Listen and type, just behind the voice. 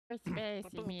Space,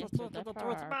 Mr.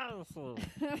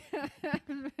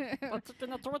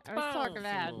 I'm so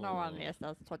glad no one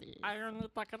listens to this.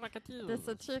 This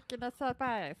is chicken is so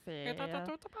spicy.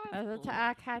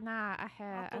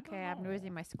 Okay, I'm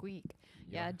losing my squeak.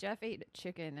 Yeah, Jeff ate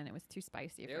chicken and it was too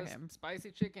spicy for him.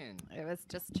 Spicy chicken. It was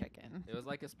just chicken. It was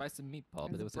like a spicy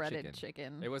meatball, but it was breaded a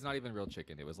chicken. It was not even real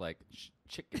chicken. It was like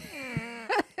chicken. It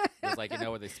was like, you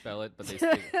know, where they spell it, but they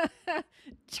speak.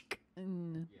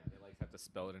 Chicken. Yeah, they like have to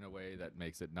spell it in a way that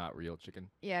makes it not real chicken.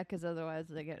 Yeah, because otherwise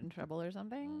they get in trouble or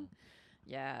something.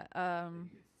 Yeah.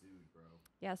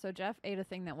 Yeah, so Jeff ate a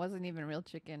thing that wasn't even real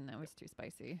chicken that was too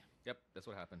spicy. Yep, that's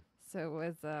what happened. So it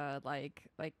was like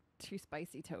too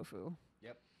spicy tofu.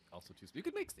 Yep, also too spicy. You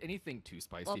could make anything too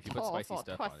spicy if you put spicy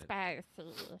stuff on it. Spicy.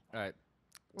 All right.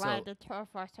 Why the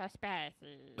tofu so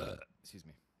spicy? Excuse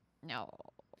me. No.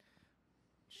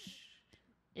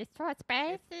 It's so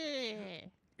spicy.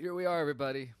 Here we are,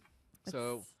 everybody.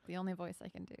 So it's the only voice I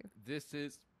can do. This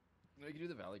is. You can do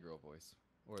the Valley Girl voice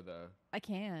or the. I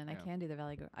can do the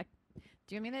Valley Girl.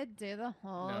 Do you want me to do the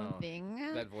whole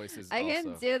thing? That voice is. I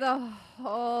can do the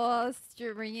whole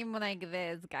stream like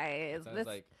this, guys. Sounds this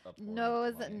like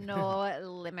knows no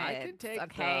limits. I can take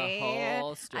okay? the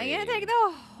whole stream. I can take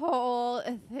the whole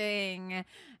thing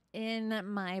in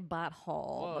my butthole.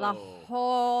 Whoa. The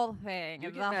whole thing.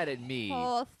 You get mad at me.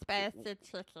 Whole spicy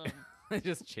chicken. It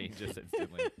just changes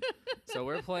instantly. So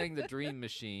we're playing the Dream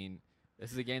Machine.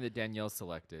 This is a game that Danielle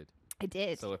selected. I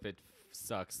did. So if it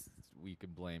sucks, we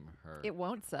can blame her. It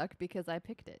won't suck because I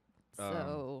picked it.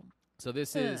 So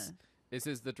this is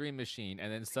the Dream Machine,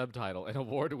 and then subtitle: an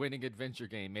award-winning adventure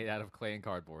game made out of clay and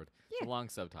cardboard. Yeah. Long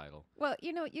subtitle. Well,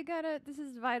 you know, you gotta. This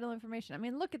is vital information. I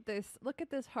mean, look at this. Look at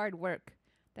this hard work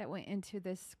that went into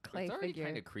this clay it's already figure.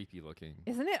 kind of creepy looking.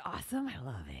 Isn't it awesome? I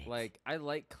love it. Like I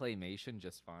like claymation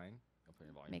just fine. I'll put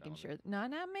your volume making down sure. No,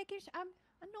 I'm making sure.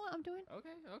 I know what I'm doing. Okay.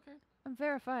 I'm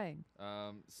verifying.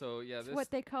 So yeah, It's this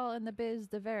what they call in the biz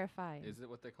the verifying. is it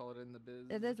what they call it in the biz?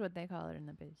 It is what they call it in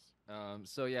the biz.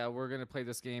 So yeah, we're gonna play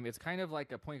this game. It's kind of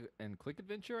like a point and click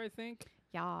adventure, I think.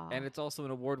 Yeah. And it's also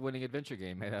an award-winning adventure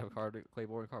game made out of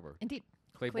claymore and cardboard. Indeed.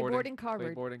 Clayboard and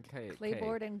cardboard. Clayboard and K.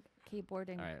 Clayboard and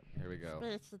keyboarding. All right, here we go.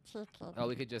 Spicy chicken.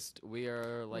 Oh, we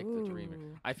are like the dreamer.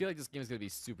 I feel like this game is gonna be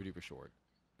super duper short.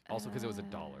 Also, because it was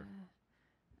 $1.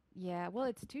 Yeah. Well,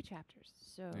 it's 2 chapters,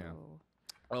 so. Yeah.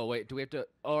 Oh wait, do we have to?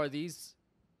 Oh, are these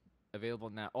available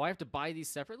now? Oh, I have to buy these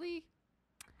separately.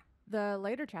 The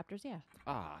later chapters, yeah.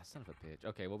 Ah, son of a bitch.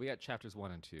 Okay, well we got chapters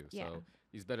 1 and 2, Yeah. so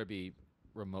these better be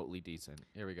remotely decent.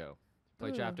 Here we go. Play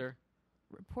Ooh. chapter.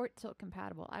 Report tilt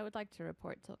compatible. I would like to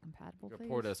report tilt compatible, please.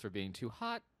 Report us for being too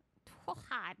hot. Too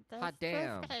hot. Hot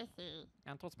damn. Too spicy.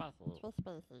 And too spicy. Too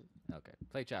spicy. Okay,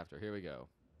 play chapter. Here we go.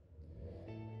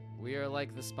 We are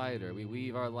like the spider. We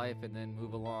weave our life and then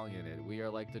move along in it. We are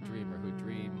like the dreamer who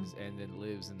dreams and then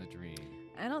lives in the dream.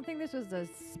 I don't think this was a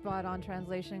spot-on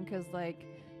translation because, like,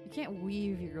 you can't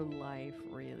weave your life,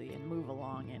 really, and move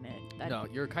along in it. No,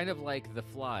 you're kind of like the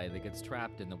fly that gets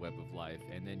trapped in the web of life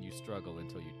and then you struggle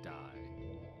until you die.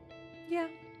 Yeah.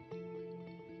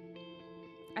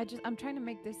 I'm trying to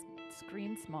make this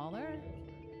screen smaller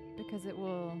because it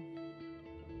will...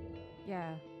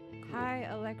 Yeah. Hi,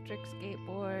 electric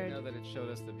skateboard. I know that it showed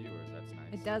us the viewers. That's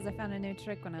nice. It does. I found a new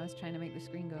trick when I was trying to make the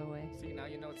screen go away. See, now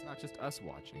you know it's not just us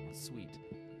watching. It's sweet.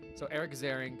 So Eric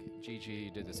Zering,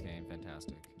 GG, did this game.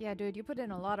 Fantastic. Yeah, dude, you put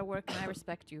in a lot of work, and I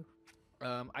respect you.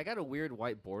 I got a weird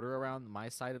white border around my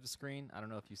side of the screen. I don't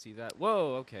know if you see that.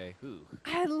 Whoa, okay. Ooh.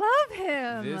 I love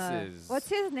him. This is... What's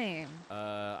his name?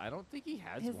 I don't think he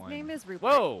has His one. name is Rupert.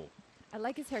 Whoa! I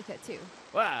like his haircut, too.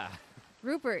 Wow.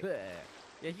 Rupert.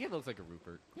 Yeah, he looks like a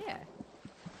Rupert. Yeah.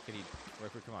 Can he...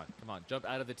 Rupert, come on. Jump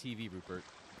out of the TV, Rupert.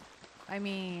 I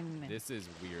mean... This is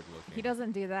weird looking. He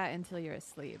doesn't do that until you're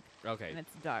asleep. Okay. And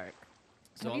it's dark.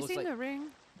 So Have you seen The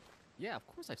Ring? Yeah, of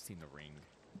course I've seen The Ring.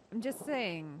 I'm just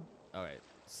saying. All right.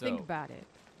 So think about it.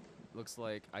 Looks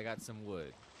like I got some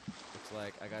wood. Looks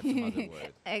like I got some other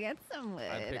wood. I got some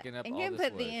wood. I'm picking up I'm all gonna this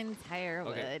put wood. the entire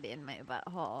Okay. wood in my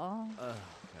butthole. Oh, God.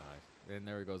 And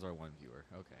there goes our one viewer.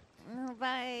 Okay. Oh,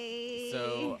 bye.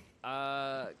 So,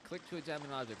 click to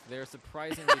examine objects. They're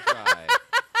surprisingly dry.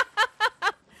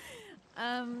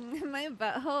 My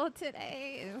butthole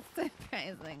today is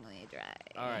surprisingly dry.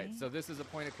 All right, so this is a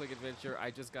point-and-click adventure.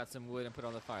 I just got some wood and put it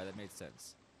on the fire. That made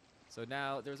sense. So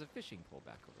now there's a fishing pole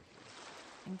back over here.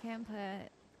 And can put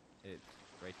It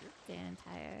right here. the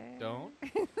entire... Don't.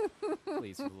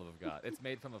 Please, for the love of God. It's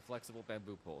made from a flexible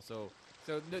bamboo pole. So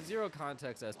there's zero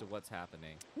context as to what's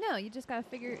happening. No, you just gotta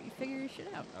figure your shit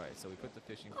out. All right, so we put the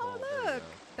fishing pole. Oh, there we look. go.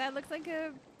 That looks like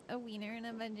a wiener and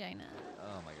a vagina.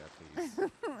 Oh, my God,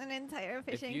 please. an entire If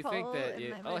fishing you pole think that,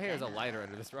 in my oh, hey, there's a vagina. lighter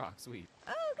under this rock. Sweet,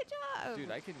 Oh, good job. dude.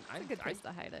 It's a good place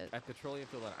to hide it. At Petroleum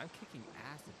Field, I'm kicking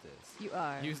ass at this. You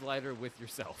are. Use lighter with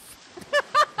yourself.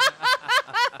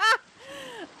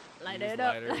 Light Use it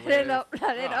up, lighter light with it up,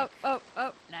 light it rock. up,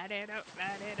 light it up,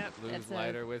 light it up. Lose That's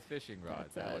lighter with fishing rods.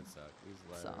 that's That a would suck. Lose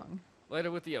lighter. song.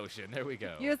 Lighter with the ocean. There we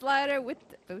go. Use lighter with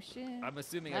the ocean. I'm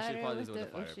assuming I should lighter probably use it with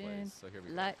with the the ocean. fireplace. So here we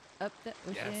go. Light up the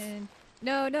Yes. ocean.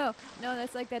 No.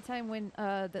 That's like that time when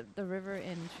the river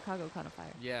in Chicago caught on fire.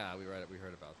 Yeah, we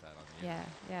heard about that on the internet.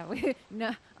 Yeah. We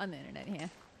no on the internet. Yeah.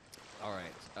 All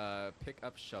right. Pick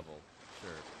up shovel.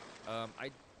 Sure.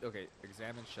 Okay.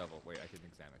 Examine shovel. Wait, I can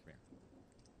examine. Come here.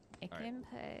 I All right. can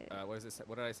put. What is this?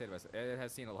 What did I say to myself? It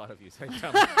has seen a lot of use. Tell me.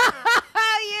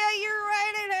 Yeah, you're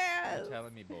right. It has. You're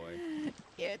telling me, boy.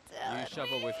 You're telling Use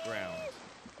shovel me. with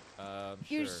ground.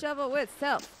 Use Sure. shovel with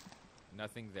self.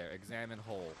 Nothing there. Examine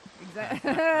hole.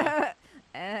 Exactly.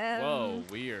 Whoa,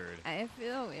 weird. I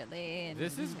feel weirdly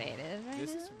This is- invaded right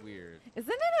This now. is weird.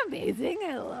 Isn't it amazing?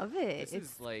 I love it. This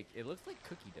is like, it looks like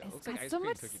cookie dough. It It's looks got like ice so cream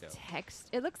much cookie dough. text.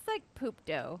 It looks like poop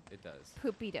dough. It does.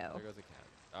 Poopy dough. There goes a cat.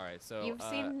 All right, so You've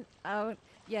seen? Oh,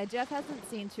 yeah. Jeff hasn't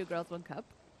seen Two Girls One Cup.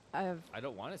 I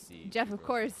don't want to see. Jeff, Two of Girls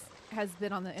course, has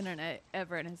been on the internet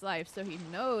ever in his life, so he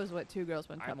knows what Two Girls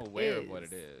One One Cup Cup. is. I'm aware of what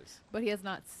it is. But he has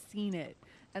not seen it,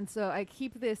 and so I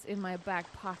keep this in my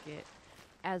back pocket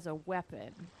as a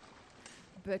weapon,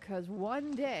 because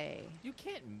one day. You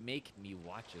can't make me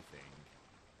watch a thing.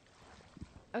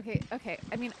 Okay.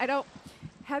 I mean, I don't.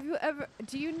 Have you ever?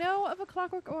 Do you know of A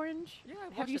Clockwork Orange? Yeah, I've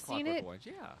watched Have you A seen Clockwork it? Orange,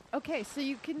 yeah. Okay, so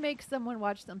you can make someone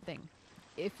watch something,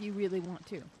 if you really want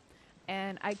to,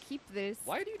 and I keep this.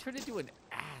 Why do you turn into an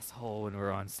asshole when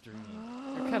we're on stream?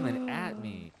 You're coming at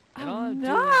me. And all I'm I'm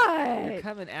not. doing, you're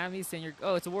coming at me saying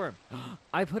oh, it's a worm.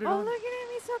 I put it Oh, on. look at him!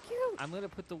 He's so cute. I'm gonna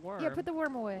put the worm. Yeah, put the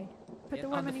worm away. Put the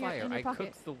worm on the in your, fire. in your I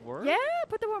pocket. cooked the worm. Yeah,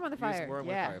 put the worm on the Use fire. worm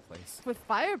yeah, with fireplace. with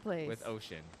fireplace. With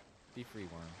ocean. Be free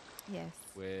worm. Yes.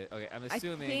 With I'm I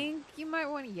assuming. think you might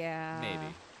want. Yeah.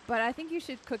 Maybe. But I think you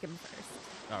should cook him first.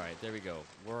 All right, there we go.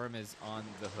 Worm is on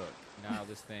the hook. Now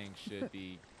this thing should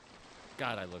be.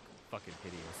 God, I look fucking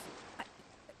hideous.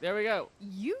 There we go.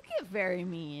 You get very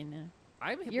mean.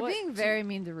 You're what? being very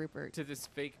mean to Rupert. to this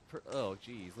fake. Oh,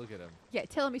 geez, look at him. Yeah,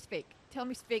 tell him he's fake. Tell him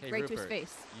he's fake Hey, right to his Rupert,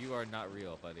 face. You are not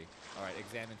real, buddy. All right,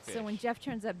 examine fish. So when Jeff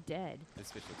turns up dead,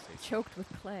 This fish looks tasty. choked with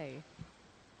clay,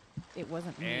 it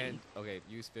wasn't me. And okay,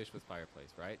 use fish with fireplace,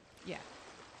 right? Yeah.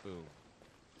 Boom.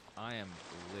 I am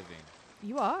living.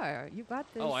 You are. You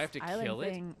got this. Oh, I have to island kill it?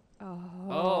 thing. Oh.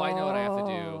 Oh, I know what I have to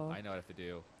do. I know what I have to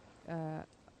do.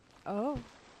 Oh.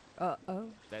 Oh.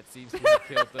 That seems to have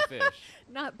killed the fish.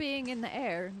 Not being in the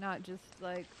air, not just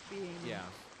like being. Yeah.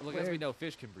 Look, as we Weird. know,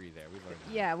 fish can breathe there. We've learned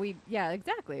that. Yeah,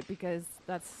 exactly, because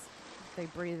that's they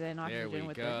breathe in oxygen we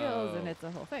with their gills, and go. it's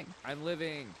a whole thing. I'm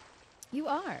living. You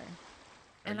are.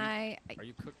 And you- I Are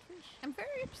you cooked fish? I'm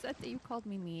very upset that you called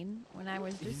me mean when I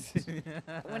was just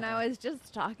when I was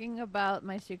just talking about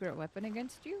my secret weapon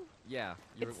against you. Yeah.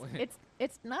 You're,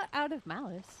 It's not out of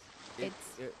malice.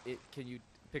 Can you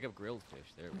pick up grilled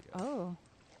fish? There we go. Oh,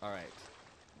 All right.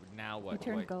 Now what? you Do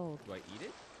turned I- gold. Do I eat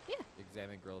it? Yeah.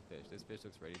 Examine grilled fish. This fish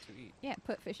looks ready to eat. Yeah,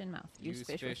 put fish in mouth. Use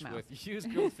fish with mouth. use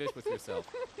grilled fish with yourself.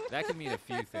 That can mean a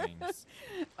few things.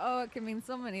 Oh, it can mean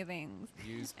so many things.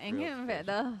 Use I grilled can fish. fit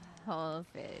the whole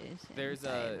fish. There's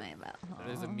inside a- my butthole.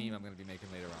 There's a meme I'm gonna be making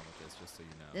later on with this, just so you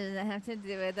know. Does it have to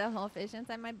do with the whole fish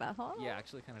inside my butthole? Yeah,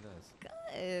 actually, kind of does.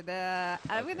 Good.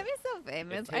 I'm Okay. gonna be so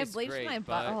famous. I tastes bleached great, my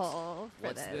but butthole for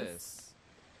What's this?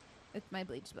 It's my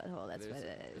bleached butthole. That's there's what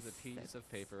it is. There's a piece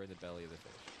of paper in the belly of the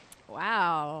fish.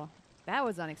 Wow. That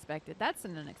was unexpected. That's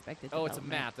an unexpected. Oh, it's a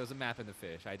development. map. There's a map in the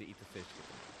fish. I had to eat the fish.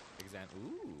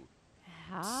 Ooh.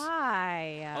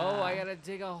 Hi. Oh, I gotta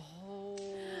dig a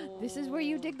hole. This is where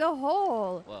you dig the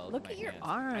hole. Well, Look my at your hands.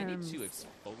 arms. I need to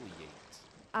exfoliate.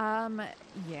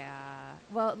 Yeah.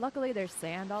 Well, luckily there's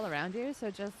sand all around you, so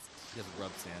just Just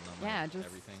rub sand on yeah, like just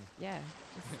everything. yeah,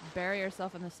 just bury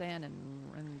yourself in the sand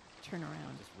and turn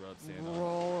around. Just rub sand on.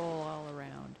 Roll all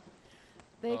around.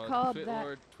 They called that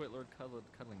Twitlord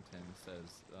Cuddlington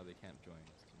says they can't join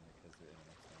us tonight because their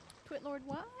internet's down. Twitlord.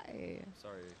 Why?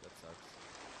 Sorry, that sucks.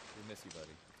 We miss you,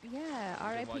 buddy. Yeah. We can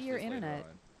R.I.P. watch your this later internet.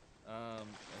 on.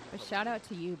 A shout out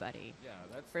to you, buddy, Yeah,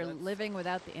 for that's living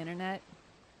without the internet.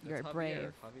 You're that's brave.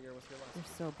 Javier, what's your last You're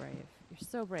name? so brave. You're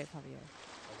so brave, Javier.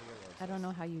 Javier loves I don't us.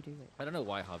 know how you do it. I don't know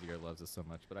why Javier loves us so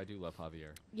much, but I do love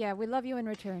Javier. Yeah, we love you in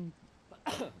return.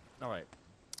 All right.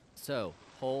 So,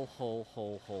 hole.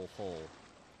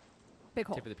 Big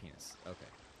hole. Tip of the penis. Okay.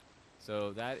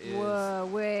 So that is. Whoa,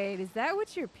 wait. Is that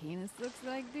what your penis looks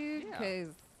like, dude? Yeah.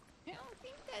 Because I don't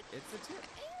think that. It's a tip.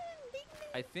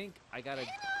 I think I gotta.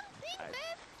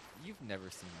 You've never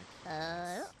seen my I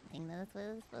penis. don't think that's what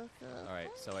it's supposed to look All right,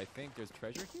 so I think there's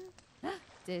treasure here.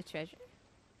 Did treasure?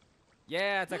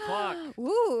 Yeah, it's a clock.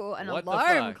 Ooh, an What the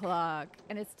alarm fuck? clock,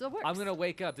 and it still works. I'm gonna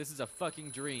wake up. This is a fucking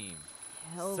dream.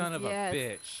 Hells Son of yes. a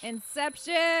bitch.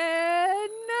 Inception.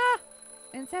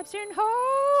 Inception.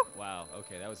 Ho. Wow.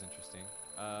 Okay, that was interesting.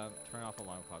 Turn off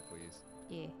alarm clock, please.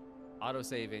 Yeah. Auto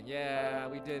saving. Yeah,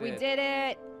 we did We it. did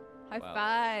it. High Wow.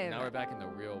 five. Now we're back in the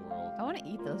real world. I want to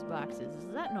eat those boxes.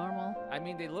 Is that normal? I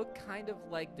mean, they look kind of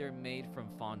like they're made from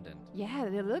fondant. Yeah,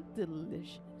 they look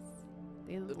delicious.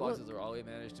 They The look. boxes are all we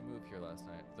managed to move here last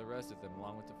night. The rest of them,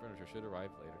 along with the furniture, should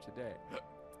arrive later today.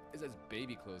 It says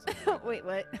baby clothes. on the Wait,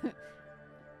 what?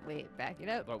 Wait, back it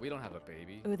up. But we don't have a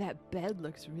baby. Oh, that bed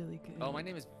looks really good. Oh, my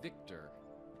name is Victor.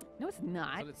 No, it's That's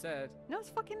not. what it said. No, it's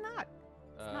fucking not.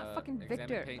 not fucking examine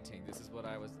Victor. painting. This is what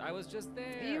I was just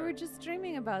there. You were just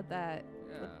dreaming about that.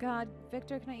 Yeah. God,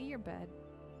 Victor, can I eat your bed?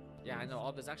 Yeah, I know.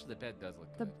 All this actually, the bed does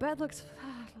look The good. bed looks.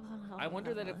 I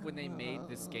wonder that if when they made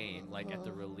this game, like at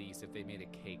the release, if they made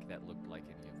a cake that looked like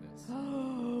any of this.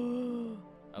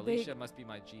 Alicia must be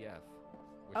my GF.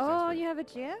 Which Oh, stands for, you have a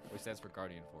GF? Which stands for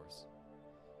Guardian Force.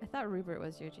 I thought Rupert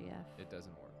was your GF. It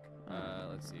doesn't work. Oh.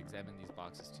 Let's see. Examine these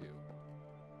boxes too.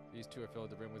 These two are filled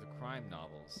to the brim with crime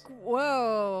novels.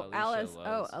 Whoa, Alicia Alice.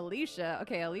 loves. Oh, Alicia.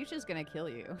 Okay, Alicia's gonna kill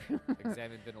you.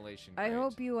 Examine ventilation. I grate.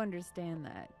 hope you understand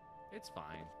that. It's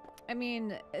fine. I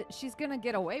mean, she's gonna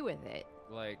get away with it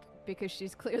Like, because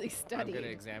she's clearly I'm studied. gonna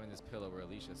examine this pillow where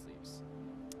Alicia sleeps.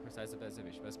 Her size of as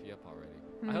if she must be up already.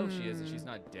 I hope she is, and she's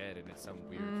not dead, and it's some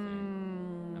weird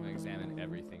thing. I'm gonna examine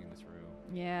everything in this room.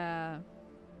 Yeah.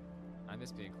 I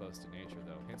miss being close to nature,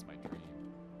 though. Hence my dream.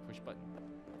 Push button.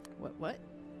 What?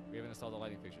 We haven't installed the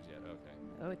lighting fixtures yet. Okay.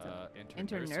 Oh, it's Enter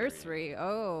enter nursery.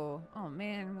 Oh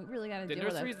man, we really gotta The deal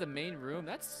with nursery's that. the main room.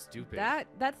 That's stupid.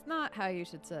 That's not how you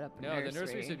should set up a no, nursery. the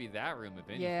nursery should be that room, if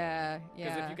anything. Yeah,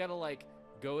 Because yeah. if you gotta like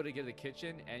go to get the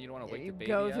kitchen and you don't want to wake you the baby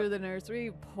go up, through the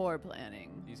nursery, poor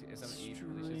planning. these some Alicia's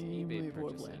Extremely eBay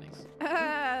poor purchases. planning.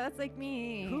 Ah, that's like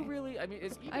me. Who really? I mean,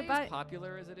 is eBay buy- as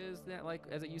popular as it is that like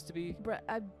as it used to be?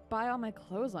 I buy all my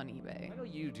clothes on eBay. I know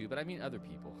you do, but I mean other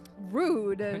people.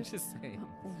 Rude. I'm just saying.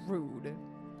 Rude.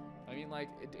 I mean, like,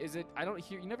 is it? I don't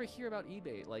hear. You never hear about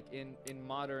eBay like in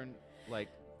modern like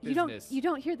You business.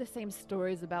 don't hear the same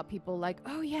stories about people like,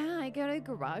 oh yeah, I go to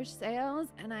garage sales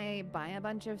and I buy a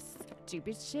bunch of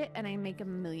stupid shit and I make $1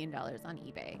 million on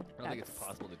eBay. I don't think it's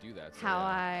possible to do that. So How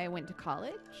yeah. I went to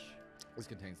college. This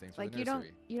contains things for Like the you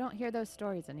nursery. don't hear those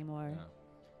stories anymore. No.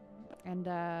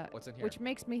 And What's in here? which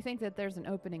makes me think that there's an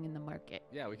opening in the market.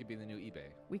 Yeah, we could be the new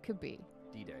eBay. We could be.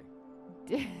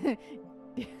 D-Day.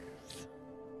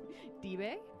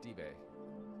 D-Bay? D-Bay.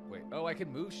 Wait. Oh, I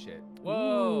can move shit.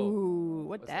 Whoa. Ooh,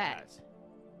 What's that?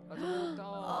 That's a little Oh,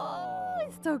 doll.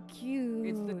 it's so cute.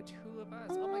 It's the two of us.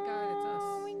 Oh my god, it's us.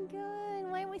 Oh my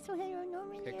god, why are we so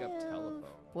heteronormative? Pick up telephone.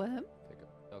 What? Pick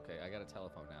up. Okay, I got a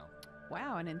telephone now.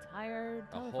 Wow, an entire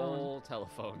A telephone. whole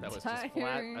telephone that was just flat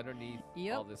Entire- underneath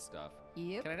Yep. all this stuff.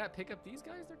 Yep. Can I not pick up these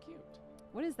guys? They're cute.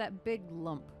 What is that big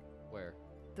lump? Where?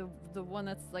 The one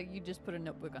that's like you just put a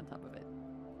notebook on top of it.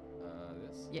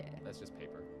 This? Yeah. That's just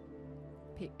paper.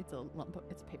 It's a lump.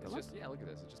 It's a paper It's lump. just, yeah, look at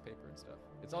this. It's just paper and stuff.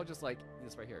 It's all just like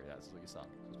this right here. Yeah, this is what you saw.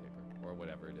 It's just paper. Or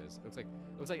whatever it is. Looks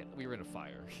like we were in a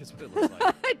fire. Is what it looks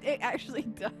like. It actually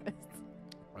does.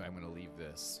 All right, I'm going to leave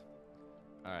this.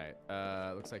 All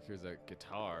right. Looks like here's a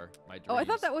guitar. My dreams. Oh, I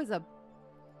thought that was a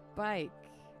bike.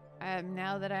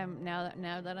 Now that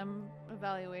I'm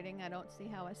evaluating, I don't see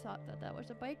how I thought that was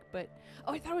a bike. But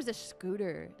oh, I thought it was a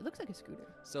scooter. It looks like a scooter.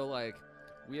 So, like,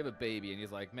 we have a baby, and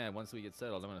he's like, man, once we get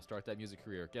settled, I'm going to start that music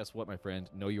career. Guess what, my friend?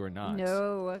 No, you are not.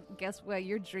 No, guess what?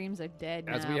 Your dreams are dead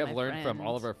As now, we have my learned from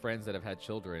all of friend. our friends that have had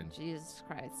children, Jesus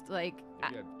Christ! Like, if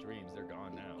you have dreams, they're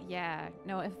gone now. yeah,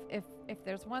 no. If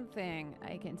there's one thing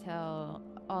I can tell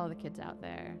all the kids out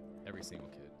there, Every single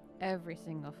kid. every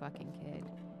single fucking kid,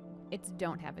 it's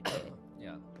don't have a kid.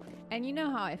 Yeah. And you know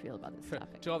how I feel about this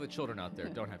topic. To all the children out there,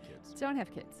 don't have kids. Don't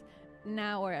have kids.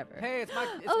 Now or ever. Hey, it's my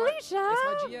Alicia!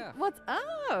 it's my GF. What's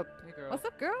up? Hey, girl. What's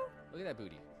up, girl? Look at that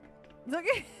booty. Look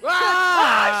at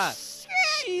Ah! shit!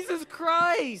 Jesus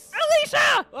Christ!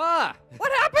 Alicia! Ah!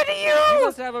 What happened to You you?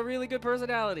 must have a really good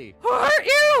personality. Who hurt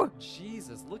you?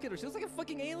 Jesus, look at her. She looks like a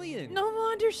fucking alien. No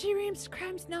wonder she reads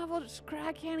crimes novels.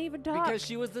 I can't even talk. Because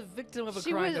she was the victim of a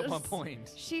She crime at was- one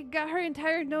point. She got her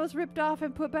entire nose ripped off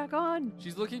and put back on.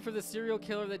 She's looking for the serial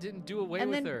killer that didn't do away and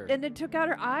with then her. and then took out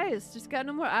her eyes. Just got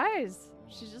no more eyes.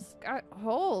 She just got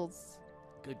holes.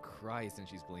 Good Christ, and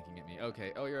she's blinking at me.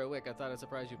 Okay. Oh, you're awake. I thought I'd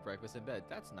surprise you with breakfast in bed.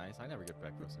 That's nice. I never get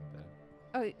breakfast in bed.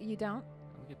 Oh, you don't?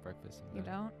 I don't get breakfast in You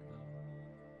bed. don't?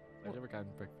 No. I've never gotten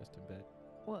breakfast in bed.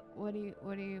 What do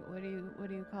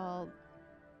you call?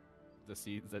 The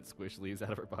seeds that squish leaves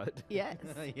out of her butt. Yes.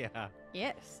 Yeah.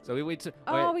 Yes. So we wait to.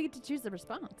 Oh, we get to choose the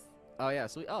response. Oh yeah,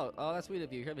 sweet. Oh, that's sweet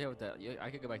of you. Help me out with that. I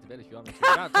could go back to bed if you want me to.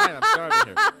 I'm not time. I'm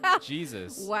starving here.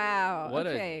 Jesus. Wow. What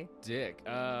okay. a dick.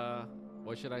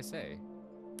 What should I say?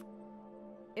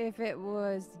 If it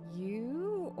was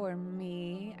you or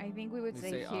me, I think we would We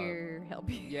say, say, here, help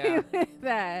you yeah. with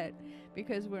that,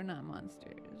 because we're not monsters.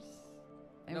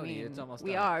 I no mean, need. It's almost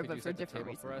we done. are, Could but you for set the different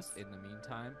table reasons. for us in the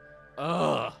meantime.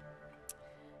 Ugh.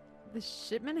 The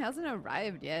shipment hasn't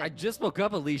arrived yet. I just woke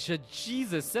up, Alicia.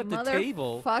 Jesus, set the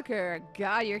table. Fucker,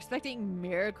 God, you're expecting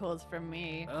miracles from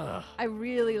me. Ugh. I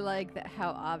really like that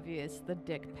how obvious the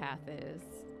dick path is.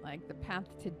 Like the path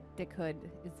to dickhood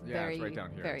is Yeah, very, it's right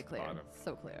down here very at the clear. bottom.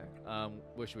 So clear.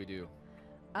 What should we do?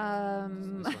 This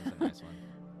Um, one's a nice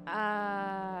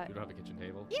one. You don't have a kitchen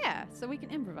table? yeah, so we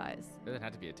can improvise. It doesn't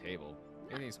have to be a table.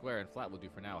 Anything square and flat will do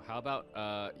for now. How about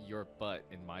your butt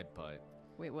and my butt?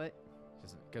 Wait, what?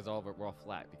 Just because we're all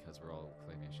flat because we're all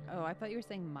claymation. Oh, I thought you were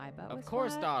saying my butt was Of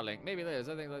course, flat. darling. Maybe Liz.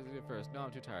 I think let's do it first. No, I'm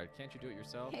too tired. Can't you do it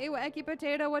yourself? Hey, wacky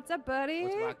potato, what's up, buddy?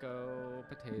 What's wacko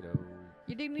potato?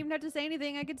 You didn't even have to say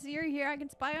anything. I can see you're here. I can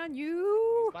spy on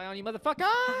you. Spy on you, motherfucker!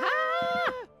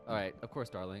 Ha! All right, of course,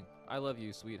 darling. I love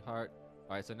you, sweetheart.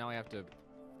 All right, so now I have to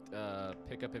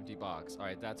pick up empty box. All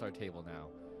right, that's our table now.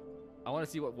 I want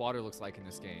to see what water looks like in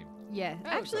this game. Yeah,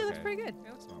 That looks actually, it looks okay. pretty good.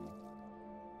 Yeah, that's normal.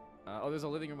 Oh, there's a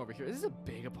living room over here. This is a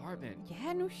big apartment.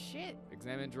 Yeah, no shit.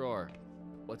 Examine drawer.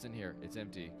 What's in here? It's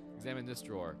empty. Examine this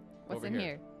drawer. What's over in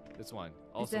here? This one.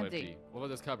 Also empty. What about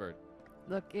this cupboard?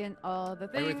 Look in all the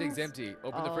things. Everything's empty.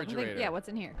 Open the all things. refrigerator. Yeah, what's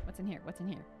in here? What's in here? What's in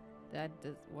here? That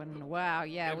does one. Wow,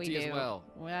 yeah, we Empty do. as well.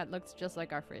 That looks just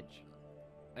like our fridge.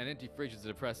 An empty fridge is a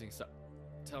depressing.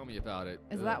 Tell me about it.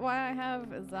 Is Ugh. that why I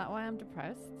have? Is that why I'm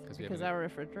depressed? 'Cause we have Because an- our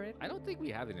refrigerator. I don't think we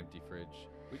have an empty fridge.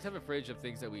 We just have a fridge of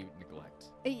things that we neglect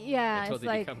Yeah, until it's they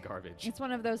like become garbage. it's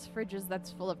one of those fridges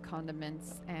that's full of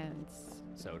condiments and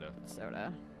Soda.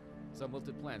 soda. Some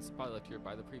wilted plants probably left here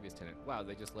by the previous tenant. Wow,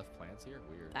 they just left plants here?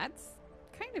 Weird. That's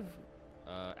kind of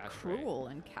Ashtray. cruel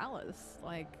and callous.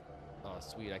 Like, Oh,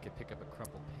 sweet. I could pick up a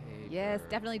crumpled paper. yes,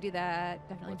 definitely do that.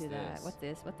 Definitely What's do that. this? What's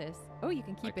this? What this? Oh, you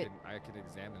can keep it. I can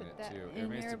examine Put it that too. in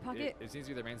remains your pocket. It seems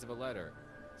to be the remains of a letter.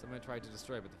 Someone tried to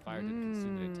destroy it, but the fire didn't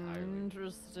consume it entirely.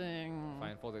 Interesting. If I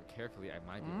unfold it carefully, I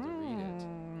might be able to read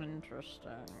it.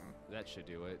 Interesting. That should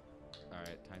do it. All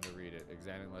right, time to read it.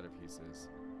 Examine letter pieces.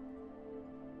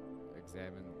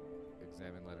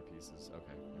 Examine letter pieces.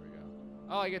 Okay, here we go.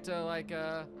 Oh, I get to like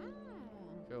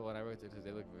feel what I wrote because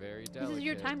they look very delicate. This is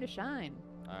your time to shine.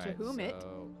 All to right, whom it?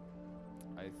 so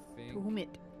I think To whom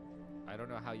it? I don't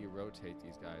know how you rotate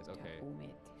these guys. Okay, To whom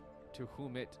it? to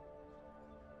whom it?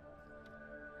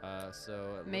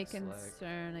 So it May looks like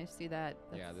concern. I see that.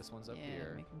 yeah, That's- this one's up yeah,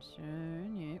 here. May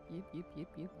concern. Yep.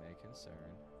 May concern.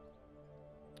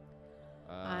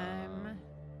 I'm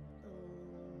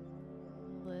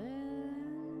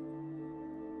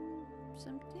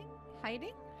something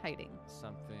hiding.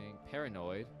 something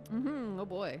paranoid. Mm-hmm. Oh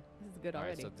boy, this is good All right,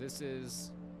 already. so this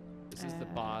is the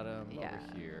bottom yeah,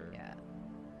 over here. Yeah.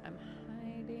 I'm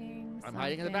hiding. I'm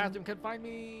hiding in the something bathroom. Can't find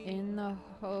me. in the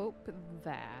hope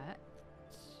that.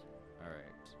 All right.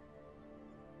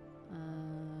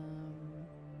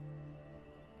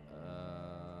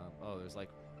 Oh, there's like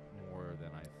more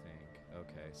than I think.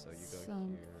 Okay, so you go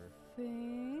here.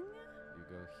 Something. You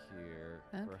go here.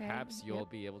 Okay, Perhaps you'll yep.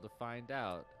 be able to find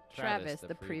out. Travis,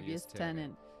 the previous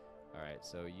tenant. All right,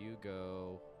 so you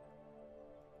go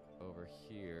over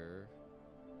here.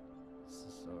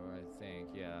 So I think,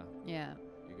 yeah. Yeah.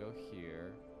 You go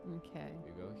here. Okay.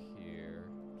 You go here,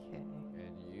 Okay.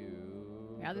 and you.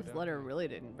 Yeah, go this down letter here. really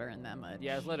didn't burn that much.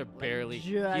 Yeah, his letter Like, barely.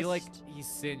 He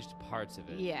singed parts of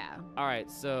it. Yeah. All right,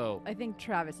 so I think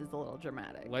Travis is a little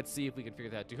dramatic. let's see if we can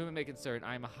figure that out. To whom it may concern,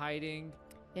 I'm hiding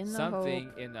In the something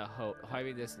hope, in the hope.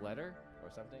 Hiding this letter or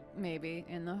something. maybe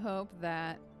in the hope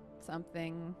that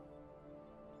something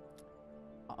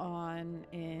on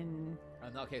in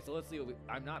Okay, so let's see.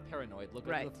 I'm not paranoid. Look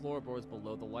Right. at the floorboards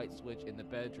below the light switch in the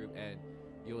bedroom, and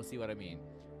you will see what I mean.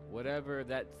 Whatever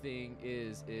that thing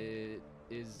is, it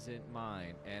isn't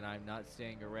mine, and I'm not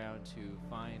staying around to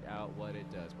find out what it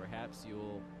does. Perhaps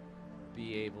you'll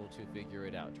be able to figure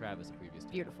it out. Travis, the previous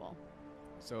tenant. beautiful.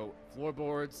 So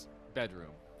floorboards,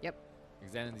 bedroom. Yep.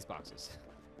 Examine these boxes.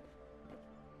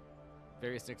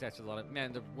 Various sticks actually a lot of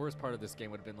man. The worst part of this game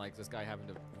would have been like this guy having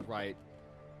to write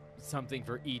something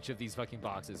for each of these fucking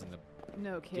boxes in the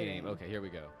No kidding. game. Okay, here we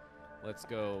go. Let's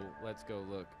go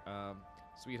look.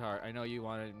 Sweetheart, I know you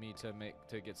wanted me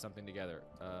to get something together.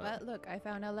 But look, I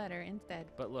found a letter instead.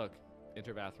 But look,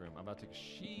 enter bathroom. I'm about to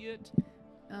shit.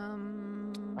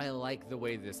 I like the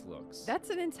way this looks. That's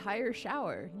an entire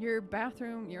shower. Your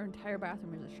entire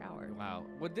bathroom is a shower. Wow.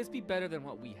 Would this be better than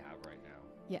what we have right now?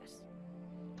 Yes,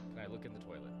 Can I look in the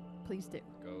toilet? please do.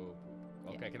 Go poop.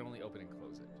 Okay, Yeah. I can only open and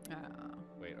close it. Uh,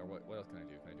 Wait, or what else can I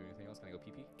do? Can I do anything else? Can I go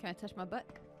pee pee? can I touch my butt?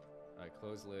 Alright,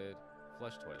 close lid.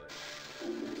 Flush toilet.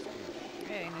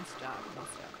 Hey, nice job.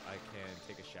 Nice job. I can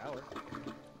take a shower.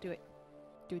 Do it.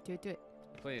 Do it. Do it. Do it.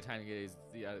 Plenty of time to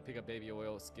get pick up baby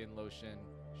oil, skin lotion,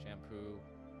 shampoo,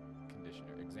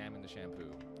 conditioner. Examine the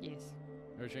shampoo. Yes.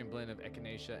 Nurturing blend of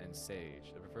echinacea and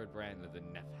sage, the preferred brand of the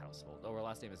Neff household. Oh, her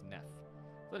last name is Neff.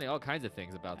 Learning all kinds of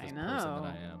things about I this person that know.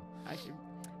 I am. I should.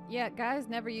 Yeah, guys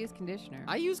never use conditioner.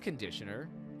 I use conditioner.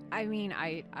 I mean,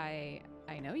 I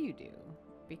know you do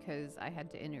because I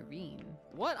had to intervene.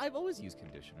 What? I've always used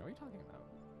conditioner. What are you talking about?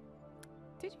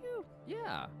 Did you?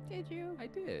 Yeah, Did you? I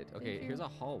did. Okay, you? here's a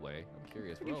hallway. I'm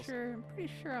curious. What else? I'm pretty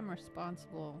sure I'm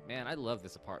responsible. Man, I love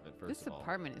this apartment. First This of all,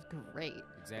 apartment is great.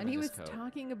 examine And he this was coat.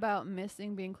 talking about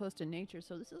missing being close to nature,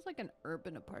 so this is like an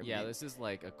urban apartment. Yeah, this is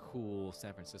like a cool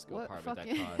San Francisco What apartment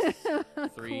fucking that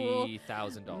costs cool,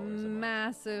 $3,000 a month.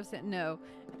 massive. No,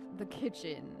 the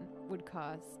kitchen would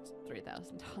cost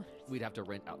 $3,000. We'd have to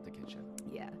rent out the kitchen.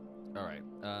 Yeah. All right.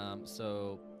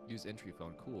 So use entry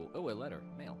phone. Cool. Oh, a letter.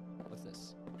 Mail. What's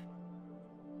this?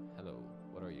 Hello.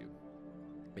 What are you?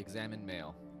 Examine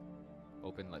mail.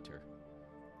 Open letter.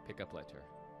 Pick up letter.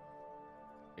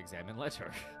 Examine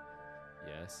letter.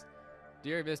 Yes.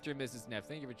 Dear Mr. and Mrs. Neff,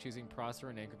 thank you for choosing Prosper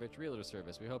and Anchorage Realtor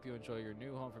Service. We hope you enjoy your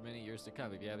new home for many years to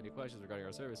come. If you have any questions regarding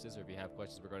our services, or if you have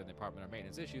questions regarding the apartment or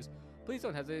maintenance issues, please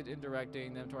don't hesitate in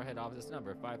directing them to our head office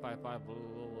number 555. Blah, blah,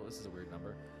 blah, blah. This is a weird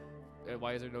number.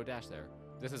 Why is there no dash there?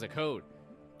 This is a code.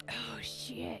 Oh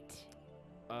shit.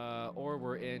 Or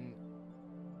we're in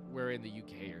the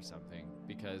UK or something,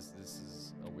 because this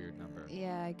is a weird number.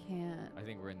 Yeah, I can't. I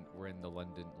think we're in the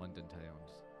London Times.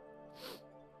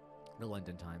 The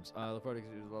London Times. The product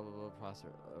is blah blah blah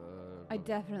processor. I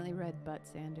definitely read Butt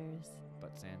Sanders.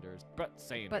 But Sanders. But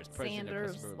President of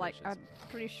Sanders, Customer like, I'm Relations.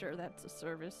 pretty sure that's a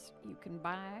service you can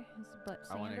buy. Is Butt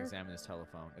I want to Sanders. examine this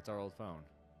telephone. It's our old phone.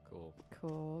 Cool.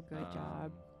 Cool, good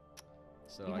job.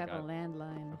 So You I have got. a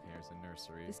landline. Okay, here's the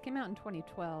nursery. This came out in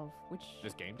 2012, which,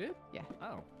 This game did? Yeah.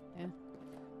 Oh.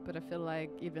 but I feel like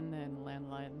even then,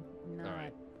 landline, not,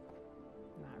 Alright.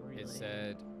 not really. It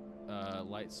said,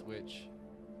 light switch.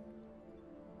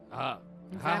 Ah.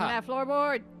 Examine Ha. that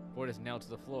floorboard. Board is nailed to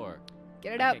the floor.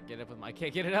 Get it I up. can't get it up. I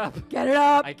can't get it up. Get it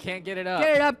up. I can't get it up.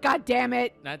 Get it up. God damn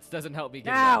it. That doesn't help me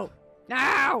get it Now. up.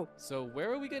 Now. So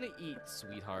where are we gonna eat,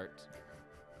 sweetheart?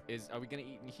 Are we gonna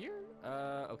eat in here?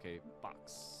 Okay,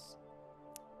 box.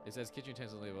 It says kitchen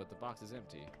utensils label, but the box is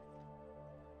empty.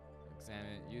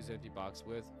 Examine. Use empty box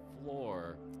with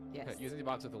floor. Yes. Use empty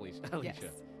box with Alicia. Alicia.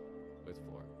 Yes. With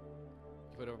floor.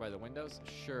 You put it over by the windows?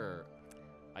 Sure.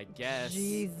 I guess.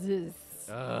 Jesus.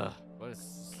 Ugh. What a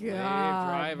slave God.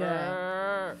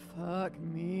 driver. Fuck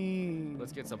me.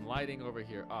 Let's get some lighting over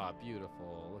here. Ah,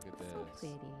 beautiful. Look at this. So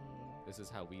pretty. This is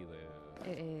how we live.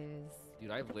 It is.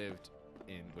 Dude, I've lived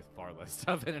with far less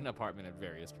stuff in an apartment at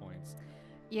various points.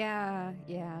 Yeah.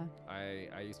 Yeah.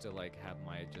 I used to like have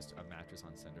just a mattress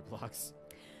on cinder blocks.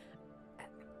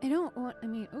 I don't want. I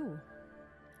mean, ooh.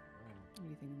 What do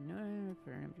you think? No,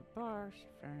 for an empty box.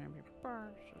 For an empty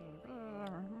box.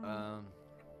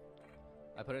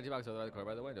 I put an empty box over the corner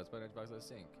by the windows. Put an empty box on the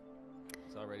sink.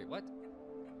 It's already what?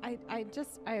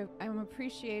 I'm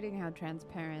appreciating how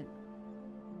transparent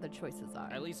the choices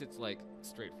are. At least it's like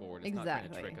straightforward. It's not trying to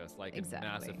Exactly. trick us like in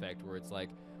Mass Exactly. Effect, where it's like,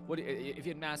 if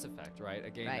you had Mass Effect, right? A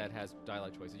game Right. that has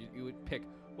dialogue choices, you would pick.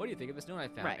 What do you think of this note I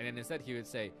found? Right. And then instead he would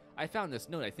say, I found this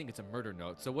note. I think it's a murder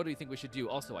note. So what do you think we should do?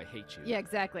 Also, I hate you. Yeah,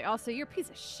 exactly. Also, you're a piece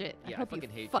of shit. Yeah, I I hope fucking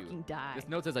you hate you. fucking die. This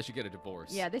note says I should get a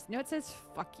divorce. Yeah, this note says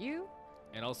 "fuck you."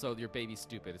 And also, your baby's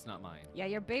stupid. It's not mine. Yeah,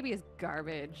 your baby is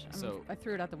garbage. So- I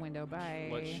threw it out the window. Bye.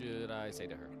 What should I say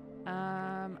to her?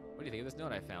 What do you think of this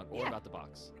note I found, or Yeah. about the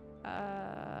box?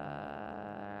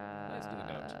 Let's do the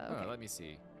note. okay. Let me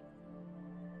see.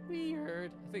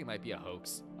 Weird. I think it might be a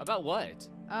hoax. About what?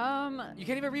 You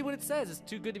can't even read what it says. It's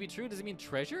too good to be true. Does it mean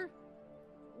treasure?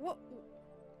 What?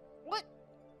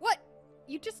 What?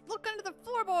 You just look under the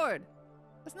floorboard.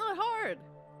 It's not hard.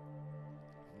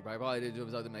 I probably did do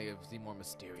something to make it seem more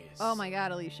mysterious. Oh my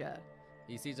God, Alicia.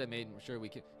 He sees I made sure we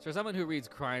can. So someone who reads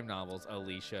crime novels,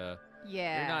 Alicia,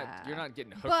 Yeah. you're not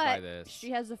getting hooked but by this. she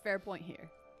has a fair point here.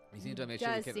 You seem to make sure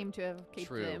we Does can. seem to have kept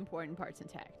True. the important parts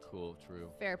intact. Cool, true.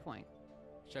 Fair point.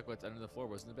 Check what's under the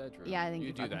floorboards in the bedroom. Yeah, I think you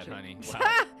you do fucking that, should. honey.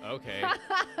 Wow. Okay.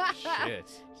 Shit.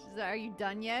 She's like, are you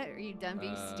done yet? Are you done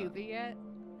being stupid yet?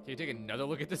 Can you take another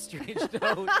look at this strange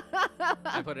note?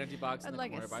 I put an empty box in I'd the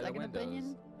like a corner by the second windows.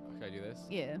 opinion. Can I do this?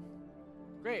 Yeah.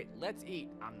 Great, let's eat.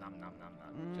 Nom nom nom nom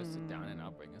nom. Just sit down and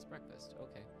I'll bring us breakfast.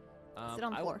 Okay. Sit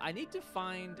on the floor. I need to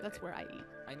find. That's where I eat.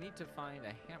 I need to find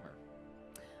a hammer.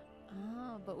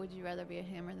 Oh, but would you rather be a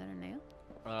hammer than a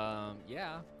nail?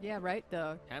 Yeah. Yeah, right.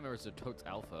 The Hammers are totes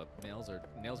alpha. Nails are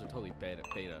totally beta.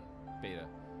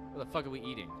 What the fuck are we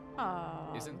eating?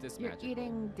 oh, Isn't this you're magical?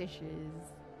 eating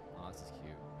dishes. Oh, this is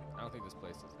cute. I don't think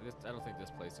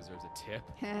this place deserves a tip.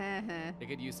 Yeah. They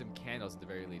could use some candles at the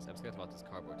very least. I'm scared about this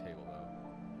cardboard table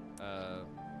though.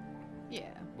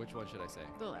 Which one should I say?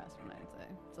 The last one I'd say.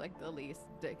 It's like the least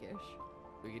dickish.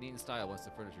 We can eat in style once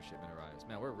the furniture shipment arrives.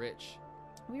 Man, we're rich.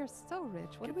 We are so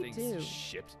rich. What Get do we things do?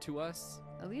 shipped to us?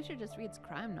 Alicia just reads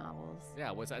crime novels.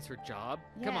 Yeah, that's her job?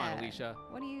 Come on, Yeah. Alicia.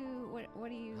 What do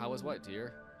you? How was what,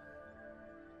 dear?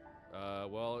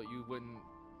 Well, you wouldn't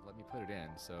let me put it in,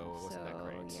 so it wasn't that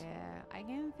great. Yeah, I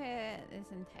can fit this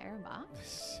entire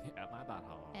box At my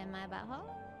butthole. in my butthole.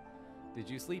 Did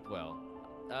you sleep well?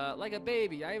 Like a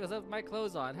baby. I was left my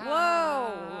clothes on.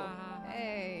 Whoa!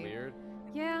 Hey. Weird.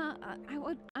 Yeah,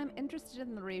 I'm interested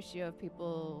in the ratio of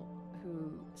people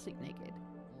who sleep naked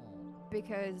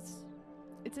because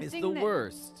it's a It's thing the that,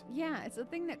 worst. Yeah, it's a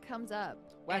thing that comes up.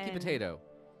 Wacky and potato.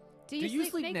 Do Do you, you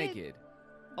sleep naked?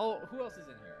 Oh, who else is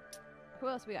in here? Who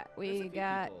else we got? There's a We few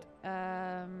got people.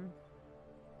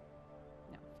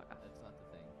 no, fuck off. That's not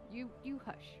the thing. You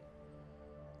hush.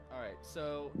 All right.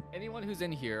 So anyone who's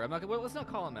in here, I'm not. Well, let's not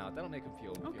call them out. That'll make them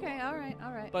feel. Okay, all right.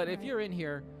 But all if right. you're in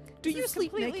here, do This you is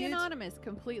sleep completely naked? anonymous?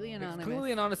 Completely It's anonymous.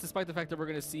 completely anonymous, despite the fact that we're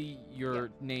gonna see your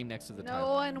name next to the No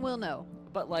title. one will know.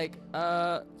 But like,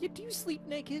 do you sleep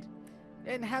naked?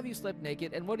 And have you slept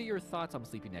naked? And what are your thoughts on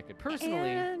sleeping naked?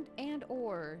 Personally, And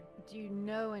or do you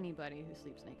know anybody who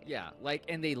sleeps naked? yeah, like,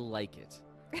 and they like it.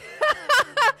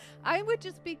 I would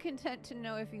just be content to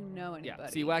know if you know Yeah.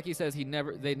 anybody. See, Wacky says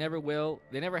they never will,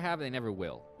 they never have, and they never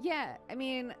will. Yeah, I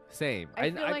mean, Same.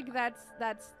 I feel like that's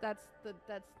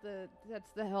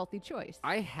the healthy choice.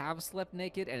 I have slept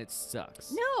naked, and it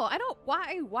sucks. No, I don't.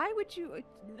 Why would you?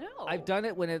 No. I've done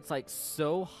it when it's like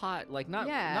so hot, like not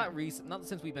Yeah. recent, not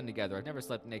since we've been together. I've never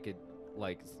slept naked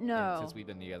like No. since we've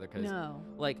been together because No,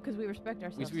 like because we respect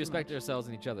ourselves. we respect too much. ourselves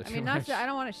and each other. I too mean, much. I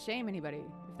don't want to shame anybody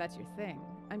if that's your thing.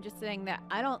 I'm just saying that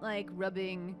I don't like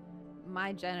rubbing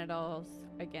my genitals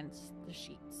against the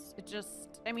sheets. It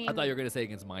just, I mean, I thought you were gonna say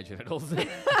against my genitals.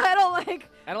 I don't like.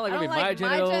 I don't like I don't rubbing like my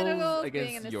genitals, being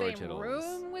against in the your same genitals.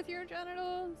 room with your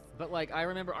genitals. But like I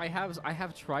remember, I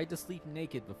have tried to sleep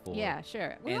naked before. Yeah,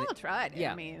 sure. We And all tried.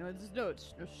 yeah. I mean, it's no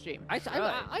shame. I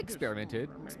Tried. experimented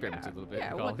Just- a little bit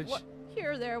in college.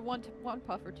 Here or there, one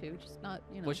puff or two, just not,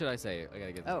 you know. What should I say? I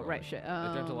gotta get this Oh, over right, with. shit.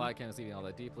 I dreamt a lot, can't sleep all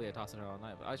that deeply. I tossed it all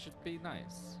night, but I should be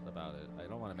nice about it. I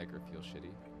don't want to make her feel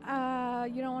shitty.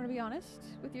 You don't want to be honest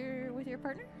with your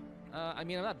partner? I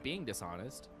mean, I'm not being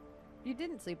dishonest. You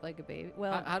didn't sleep like a baby.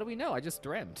 Well, How do we know? I just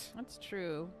dreamt. that's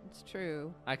true. It's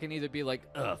true. I can either be like,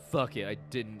 fuck it, I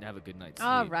didn't have a good night's sleep.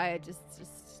 All right, just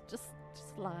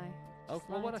lie. Oh, Just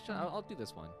well, lie, what? it's fine. I'll do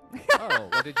this one. Oh,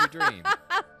 what did you dream?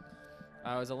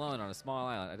 I was alone on a small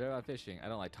island. I don't like fishing. I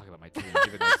don't like talking about my dreams,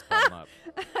 even though it's brought 'em up.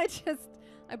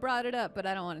 I brought it up, but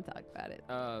I don't want to talk about it.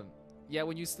 Yeah,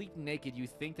 when you sleep naked, you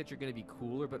think that you're gonna be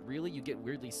cooler, but really you get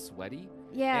weirdly sweaty.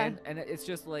 Yeah. And it's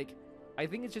just like, I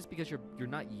think it's just because you're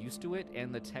not used to it,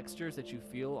 and the textures that you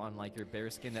feel on like your bare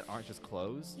skin that aren't just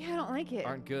clothes Yeah, I don't like it.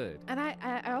 aren't good. And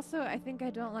I also I think I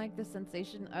don't like the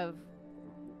sensation of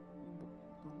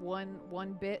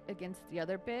one bit against the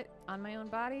other bit on my own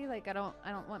body. Like I don't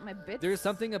want my bits. There's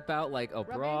something about like a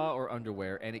bra rubbing. or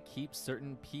underwear, and it keeps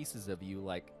certain pieces of you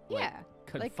like Yeah.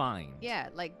 confined. Yeah,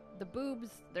 like the boobs,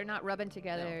 they're not rubbing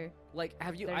together. Like,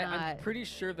 have you? They're I'm not- pretty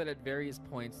sure that at various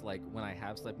points, like when I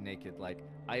have slept naked, like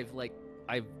I've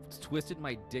twisted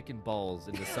my dick and balls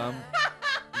into some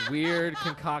weird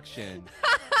concoction.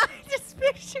 I just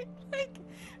pictured like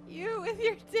you with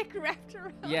your dick wrapped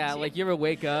around. Yeah, you. like you ever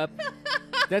wake up?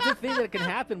 That's a thing that can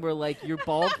happen where like your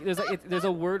ball. There's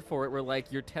a word for it where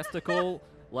like your testicle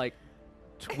like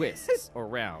twists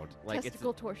around. Like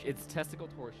Testicle torsion. It's testicle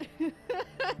torsion.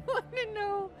 I want to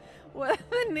know what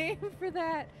the name for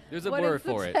that. There's a What word is the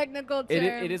for it. technical term?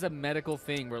 It is a medical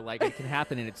thing where like it can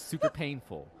happen and it's super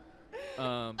painful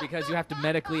because you have to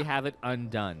medically have it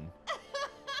undone.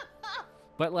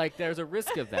 But like there's a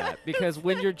risk of that because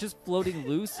when you're just floating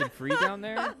loose and free down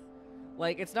there,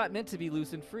 like it's not meant to be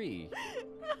loose and free.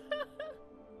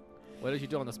 What did you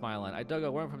do on the smile line? I dug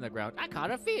a worm from the ground. I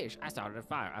caught a fish. I started a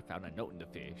fire. I found a note in the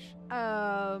fish.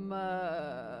 I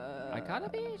I caught a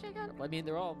fish. I mean,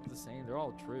 they're all the same. They're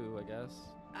all true, I guess.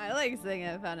 I like saying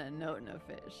I found a note in a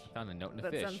fish. Found a note in a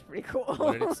That fish. sounds pretty cool.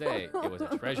 What did it say? It was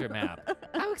a treasure map.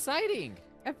 How exciting!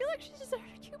 I feel like she's just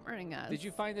humoring us. Did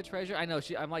you find the treasure? I know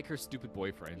I'm like her stupid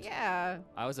boyfriend. Yeah.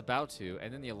 I was about to,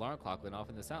 and then the alarm clock went off,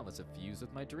 and the sound was suffused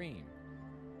with my dream.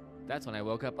 That's when I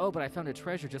woke up. Oh, but I found a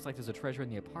treasure, just like there's a treasure in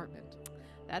the apartment.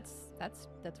 That's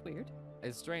weird.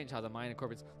 It's strange how the mind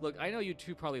incorporates. Look, I know you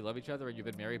two probably love each other and you've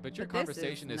been married, but your But this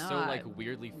conversation is is so like not.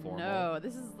 weirdly formal. No,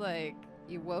 this is like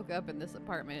you woke up in this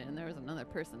apartment and there was another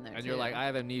person there. And too. you're like, I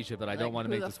have amnesia, but I don't Like, want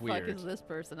to who make this the fuck weird. is this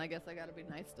person? I guess I gotta be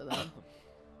nice to them.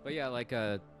 But yeah, like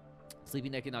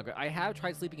sleeping naked, not great. I have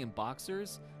tried sleeping in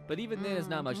boxers, but even then it's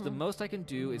not much. The Mhm. most I can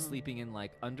do is Mhm. sleeping in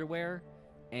like underwear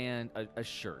and a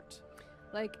shirt.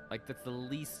 Like, Like that's the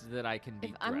least that I can be.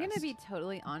 if I'm gonna dressed. be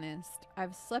totally honest,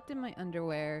 I've slept in my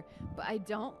underwear, but I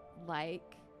don't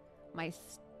like my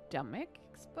stomach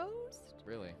exposed.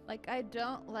 Really? Like, I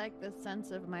don't like the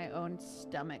sense of my own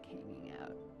stomach hanging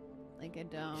out. Like, I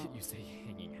don't. You say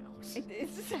hanging out.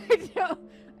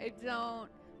 It's,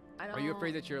 I don't. Are you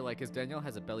afraid that you're like, because Danielle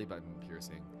has a belly button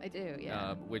piercing, I do,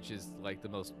 yeah. which is like the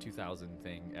most 2000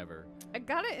 thing ever. I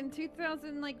got it in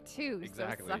 2002.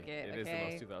 Exactly. So suck it. It is the okay?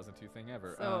 most 2002 thing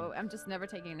ever. So I'm just never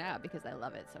taking it out because I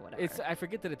love it. So whatever. I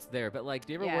forget that it's there, but like,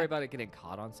 do you ever Yeah. worry about it getting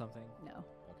caught on something? No.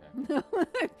 Okay. No.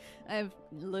 I've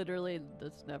literally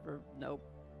just never. Nope.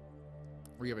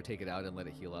 Or you ever take it out and let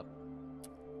it heal up?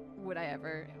 Would I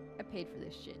ever? I paid for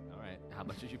this shit. All right. How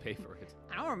much did you pay for it?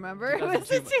 I don't remember. It was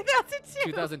in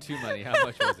 2002 2002. 2002 money. How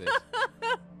much was it?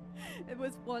 It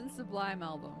was one Sublime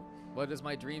album. What does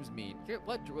my dreams mean? Here,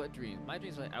 what dreams? My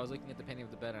dreams. I was looking at the painting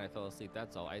of the bed and I fell asleep.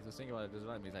 That's all. I was thinking about it. Does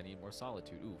that mean I need more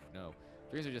solitude? Oof, no.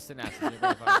 Dreams are just synapses. You're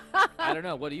gonna find- I don't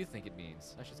know. What do you think it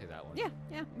means? I should say that one. Yeah,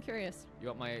 I'm curious. You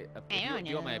want my don't do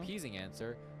you want my know. appeasing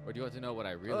answer, or do you want to know what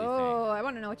I really Oh, I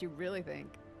want to know what you really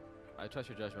think. think? I trust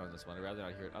your judgment on this one. I'd rather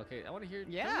not hear it. Okay, I want to hear tell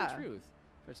me Yeah. the truth.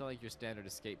 It's not like your standard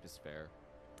escapist fare.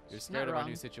 You're It's scared not of our new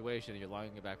wrong. situation, and you're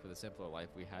longing back for the simpler life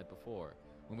we had before.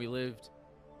 When we lived,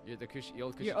 you're the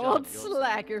old cushy Your job, old the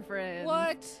slacker friend.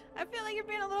 What? I feel like you're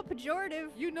being a little pejorative.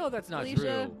 You know that's not Felicia,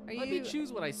 true. are Let me you-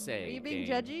 choose what I say. Are you being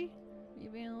Game. judgy? Are you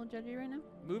being a little judgy right now?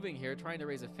 Moving here, trying to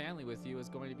raise a family with you is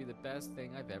going to be the best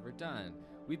thing I've ever done.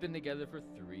 We've been together for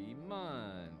 3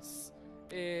 months.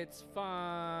 It's fine.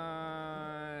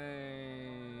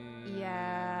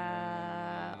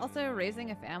 Yeah. Also,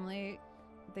 raising a family,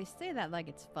 they say that like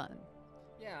it's fun.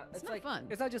 Yeah, It's not like fun.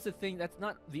 It's not just a thing. That's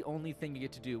not the only thing you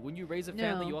get to do. When you raise a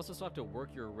family, No. you also still have to work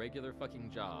your regular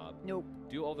fucking job. Nope.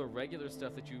 Do all the regular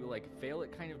stuff that you like fail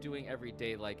at kind of doing every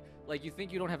day. Like you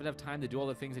think you don't have enough time to do all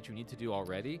the things that you need to do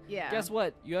already. Yeah. Guess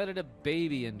what? You added a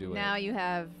baby into it. Now you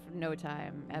have no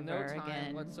time ever no time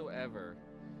again. whatsoever.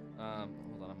 Hold on,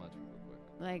 I'm gonna real quick.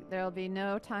 Like there'll be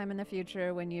no time in the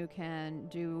future when you can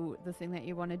do the thing that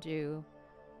you want to do,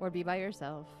 or be by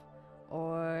yourself,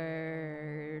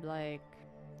 or like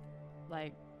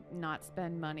not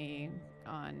spend money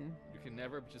on. You can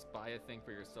never just buy a thing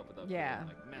for yourself without Yeah.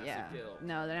 feeling like massive Yeah. guilt.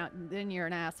 No, they're not. Then you're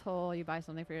an asshole. You buy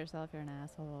something for yourself, you're an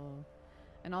asshole.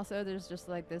 And also, there's just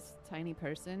like this tiny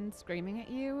person screaming at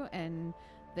you, and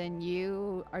then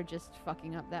you are just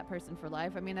fucking up that person for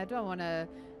life. I mean, I don't want to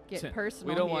get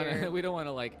personal We don't here. want to. We don't want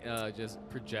to like just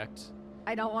project.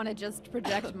 I don't want to just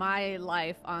project my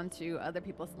life onto other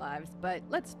people's lives, but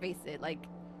let's face it, like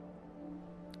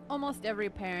almost every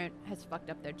parent has fucked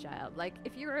up their child. Like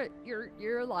if you're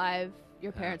alive,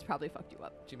 your parents probably fucked you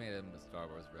up. She made a Star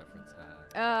Wars reference.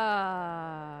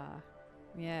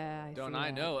 Yeah. Don't see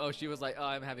I that. know? Oh, she was like, "Oh,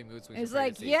 I'm having mood swings." It's for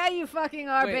like, pregnancy." yeah, you fucking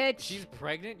are, Wait, bitch. she's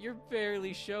pregnant. You're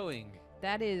barely showing.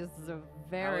 That is a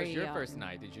very. How was your first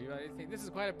night? Did you? I think this is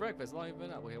quite a breakfast. How long have you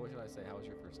been up? Okay, what should I say? How was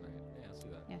your first night? Yeah, let's do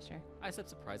that. Yeah, sure. I slept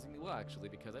surprisingly well, actually,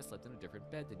 because I slept in a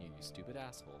different bed than you stupid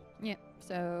asshole. Yeah.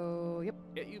 So, yep.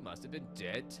 Yeah, you must have been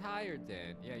dead tired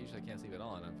then. Yeah, usually I can't sleep at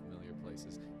all in unfamiliar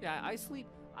places. Yeah, I sleep.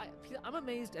 I'm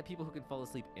amazed at people who can fall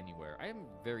asleep anywhere. I am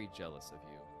very jealous of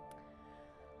you.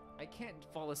 I can't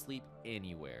fall asleep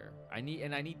anywhere. I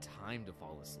need time to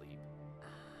fall asleep.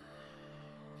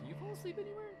 Can you fall asleep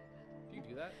anywhere? Do you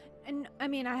do that? And I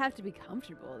mean, I have to be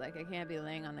comfortable. Like, I can't be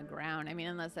laying on the ground. I mean,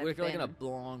 unless I've What if you're like in been- a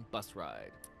long bus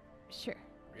ride? Sure.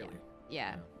 Really?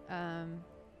 Yeah.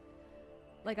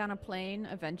 Like on a plane,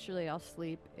 eventually I'll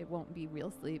sleep. It won't be real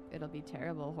sleep. It'll be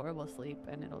terrible, horrible sleep,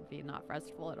 and it'll be not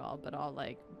restful at all. But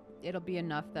it'll be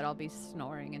enough that I'll be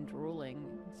snoring and drooling.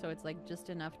 So it's like just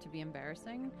enough to be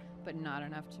embarrassing, but not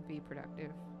enough to be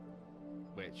productive.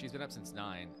 Wait, she's been up since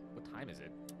 9. What time is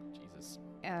it? Jesus.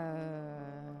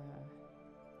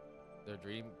 Their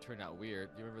dream turned out weird.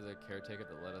 Do you remember the caretaker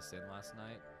that let us in last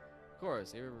night? Of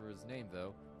course, you remember his name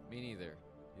though. Me neither.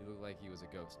 He looked like he was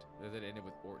a ghost. That ended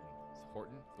with Orton.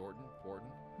 Thornton.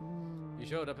 Mm, He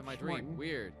showed up in my dream. Schmorton.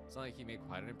 Weird. It's not like he made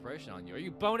quite an impression on you. Are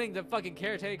you boning the fucking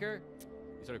caretaker?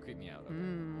 He sort of creeped me out.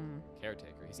 Okay.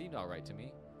 Caretaker. He seemed alright to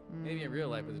me. Maybe in real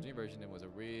life, but the dream version, it was a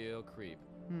real creep.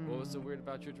 What was so weird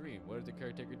about your dream? What did the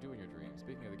caretaker do in your dream?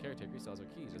 Speaking of the caretaker, he still has our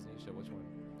keys, doesn't he? So which one?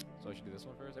 So I should do this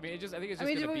one first? I mean, I think it's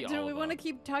just gonna be all do we of want to them.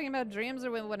 keep talking about dreams,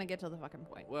 or we want to get to the fucking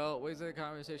point? Well, wait, is it a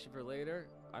conversation for later?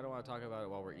 I don't want to talk about it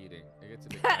while we're eating. It gets a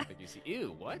bit graphic, you see.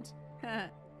 Ew, what?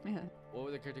 What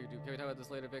would the caretaker do? Can we talk about this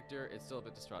later, Victor? It's still a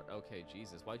bit distraught. Okay,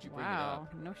 Jesus, why'd you bring it Wow,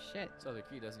 up? no shit. So the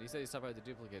key doesn't. He said he stopped by the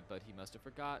duplicate, but he must have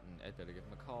forgotten. I'd better give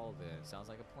him a call then. Sounds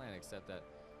like a plan, except that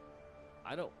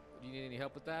I don't. Do you need any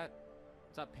help with that?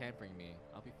 Stop pampering me.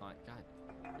 I'll be fine. God,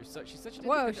 she's such an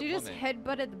Whoa, independent she just woman.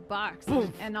 headbutted the box,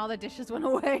 and all the dishes went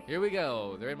away. Here we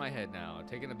go. They're in my head now.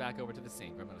 Taking them back over to the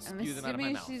sink. I'm gonna I'm spew them out of my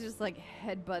assuming mouth. she just like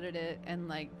headbutted it, and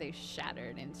like they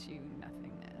shattered into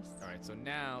nothingness. All right, so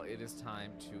now it is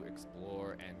time to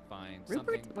explore and find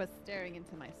Rupert something. was staring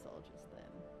into my soul just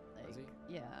then. Was Like,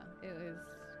 yeah, it was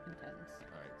intense.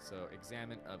 All right, so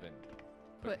examine oven.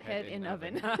 Put head in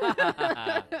oven.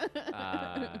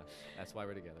 That's why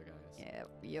we're together, guys. Yeah,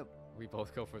 yep. We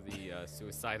both go for the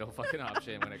suicidal fucking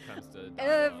option when it comes to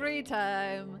dialogue. Every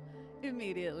time,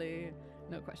 immediately,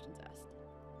 no questions asked.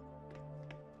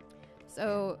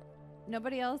 So,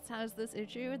 nobody else has this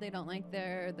issue. They don't like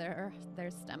their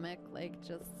stomach like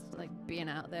just like being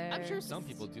out there. I'm sure some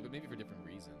people do, but maybe for different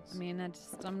reasons. I mean,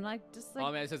 I'm like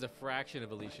Oh man, it says a fraction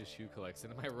of Alicia's shoe collection.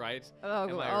 Am I right? oh,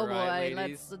 Am I oh right, boy,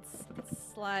 ladies?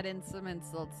 let's slide in some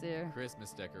insults here.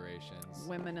 Christmas decorations.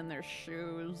 Women in their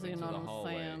shoes, you Into know the what I'm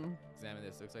hallway. saying? Examine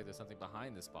this. Looks like there's something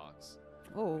behind this box.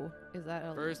 Oh, is that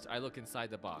a First, I look inside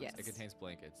the box. Yes. It contains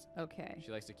blankets. okay?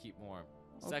 She likes to keep warm.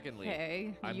 Secondly,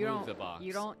 okay. I you move don't, the box.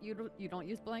 You don't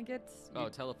use blankets? Oh,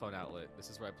 telephone outlet. This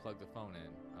is where I plug the phone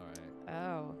in. All right.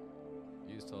 Oh,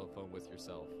 Use telephone with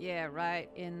yourself. yeah, right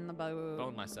in the boot.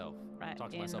 Phone myself. Right Talk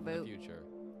to in myself the in boot. the future.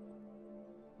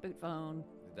 Boot phone.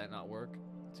 Did that not work?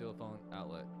 Telephone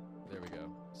outlet. There we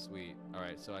go. Sweet. All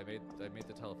right. So I made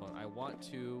the telephone.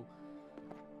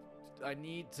 I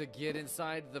need to get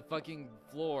inside the fucking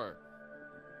floor.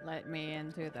 Let me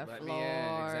into the Let floor. me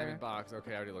in. Examine box.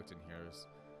 Okay, I already looked in here. There's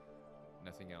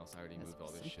nothing else. I already There's moved all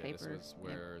this some shit. paper. This was Yep.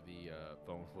 where the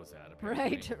phone was at.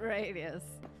 Apparently. Right, yes.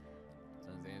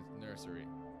 Nursery.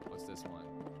 What's this one?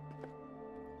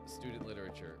 Student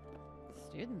literature.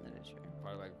 Student literature.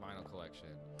 Part of my vinyl collection.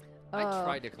 Oh, I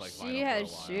tried to collect vinyl she for a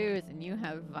has while. shoes and you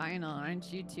have vinyl.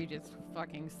 Aren't you two just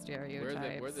fucking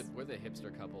stereotypes? We're the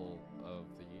hipster couple of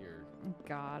the year.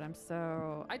 God, I'm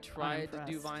so. I tried to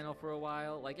do unimpressed. vinyl for a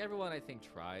while. Like everyone, I think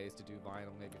tries to do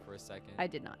vinyl maybe for a second. I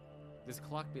did not. This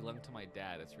clock belonged to my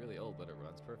dad. It's really old, but it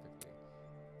runs perfectly.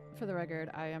 For the record,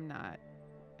 I am not.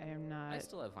 I am not. I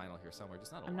still have vinyl here somewhere,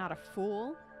 just not a I'm lot. not a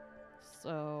fool.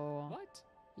 So. What?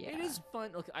 Yeah. It is fun.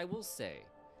 Look, I will say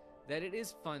that it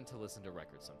is fun to listen to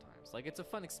records sometimes. Like it's a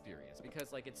fun experience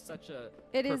because like it's such a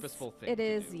It is. purposeful thing. It to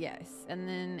is, do. yes. And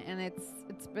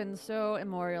it's been so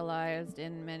immortalized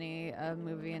in many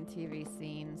movie and TV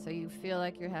scenes. So you feel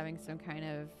like you're having some kind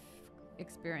of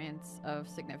experience of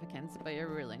significance, but you're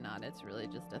really not. It's really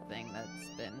just a thing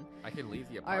that's been I can leave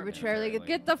the apartment. arbitrarily. apparently.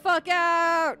 Get the fuck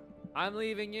out! I'm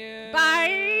leaving you.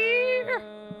 Bye!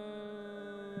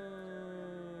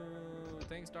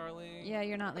 Thanks, darling. Yeah,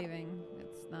 you're not leaving.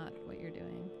 It's not what you're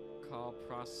doing. Call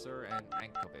Prosser and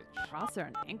Ankovich. Prosser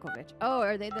and Ankovich. Oh,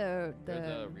 are they the They're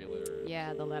the realer.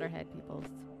 yeah, the letterhead peoples?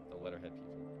 The letterhead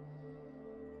people.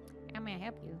 How may I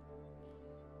help you?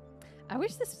 I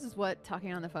wish this was what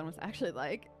talking on the phone was actually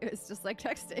like. It was just like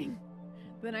texting.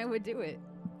 Then I would do it.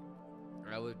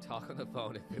 Or I would talk on the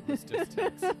phone if it was just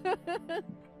text.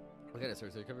 Look at it, sir.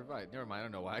 So you can provide. Never mind. I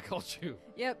don't know why I called you.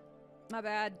 Yep, my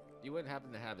bad. You wouldn't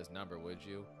happen to have his number, would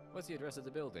you? What's the address of the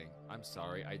building? I'm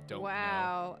sorry, I don't know.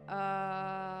 Wow.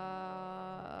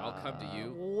 I'll come to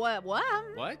you. What? What?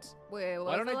 What? Wait, Why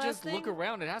what's don't the I last just look thing?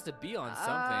 around? It has to be on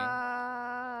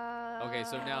something. Okay,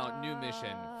 so now new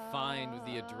mission. Find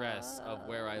the address of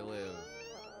where I live.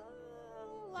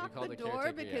 Lock call the the door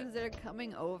caretaker because yet? they're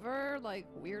coming over like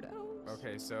weirdos.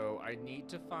 Okay, so I need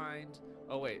to find.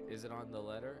 Oh wait, is it on the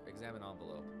letter? Examine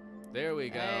envelope. There we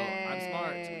go. I'm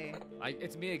smart. Hey.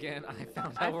 It's me again. I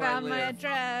found I out where I found live. my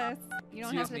address. You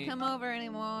don't Excuse have to me. come over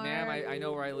anymore. Ma'am, I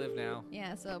know where I live now.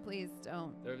 Yeah, so please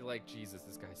don't. They're like, Jesus,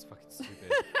 this guy's fucking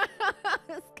stupid.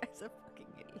 This guy's a fucking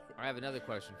idiot. I have another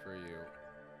question for you.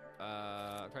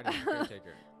 I'm trying to be a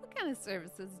caretaker. What kind of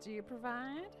services do you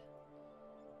provide?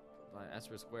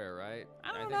 Esper Square, right? I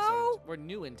don't think know. So. We're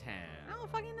new in town. I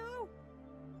don't fucking know.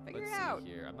 Figure Let's it out. see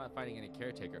here. I'm not finding any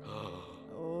caretaker.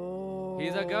 Oh.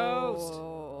 He's a ghost.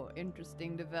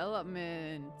 Interesting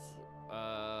development.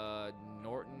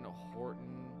 Norton, Horton.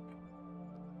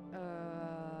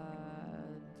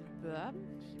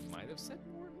 He might have said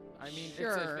Norton. I mean,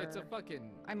 Sure. it's a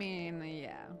fucking. I mean,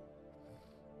 yeah.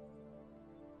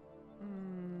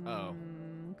 Oh.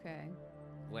 Okay.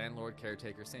 Landlord,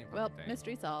 caretaker, same fucking Well, thing.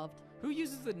 mystery solved. Who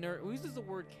uses the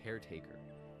word caretaker?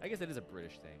 I guess that is a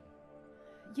British thing.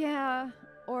 Yeah.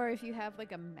 Or if you have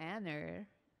like a manor,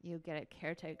 you get a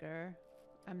caretaker.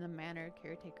 I'm the manor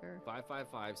caretaker.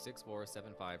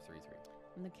 555-647533.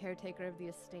 I'm the caretaker of the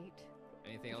estate.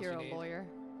 Anything If else you're you a need? lawyer.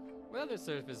 What other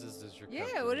services does your Yeah,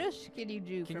 company what need? else can you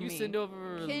do for Can me? you send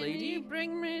over a Can lady? you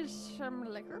bring me some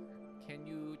liquor? Can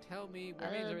you tell me where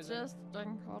there is Just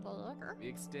drink all the liquor. we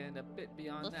extend a bit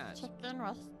beyond This that? chicken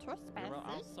was trespassing.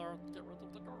 get rid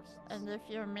of the ghosts. And if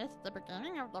you missed the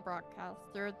beginning of the broadcast,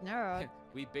 you'd know.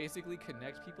 We basically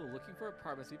connect people looking for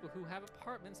apartments, people who have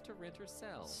apartments to rent or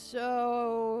sell.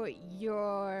 So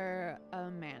you're a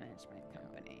management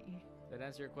company. That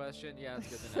answer your question? Yeah, it's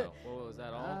good to know. What was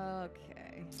that all?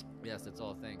 Okay. Yes, that's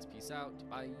all. Thanks. Peace out.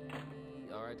 Bye.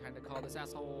 All right, time to call this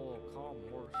asshole. Call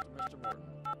Mr. Morton.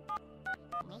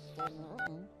 Mr.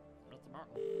 Morton. Mr.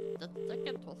 Morton. The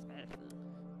chicken trespassing.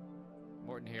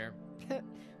 Morton here.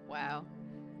 Wow.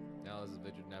 Now this is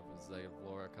Victor Neff from the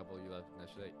floor. A couple of you left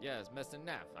yesterday. Yes, Mr.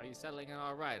 Neff. Are you settling in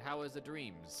all right? How is the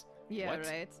dreams? Yeah, What?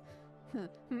 right.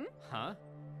 Huh?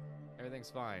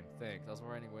 Everything's fine. Thanks. I was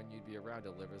wondering when you'd be around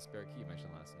to deliver the spare key you mentioned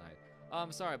last night. Oh,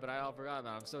 I'm sorry, but I all forgot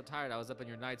about it. I'm so tired. I was up in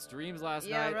your night's dreams last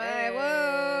Yeah, night. right. Hey!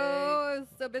 Whoa.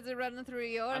 So busy running through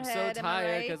your I'm head. so am I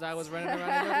tired right? because I was running around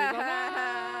in your dreams all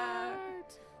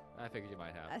night. I figured you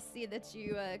might I have. see that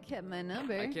you kept my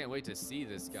number. I can't wait to see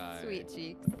this guy. Sweet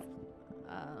cheeks.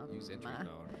 Use entry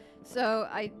phone. So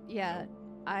I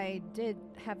did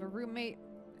have a roommate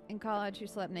in college who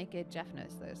slept naked. Jeff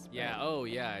knows this. Yeah. but Oh,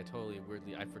 yeah. I totally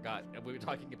weirdly. I forgot. We were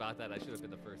talking about that. I should have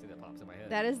been the first thing that pops in my head.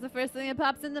 That is the first thing that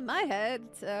pops into my head.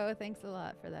 So thanks a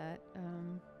lot for that.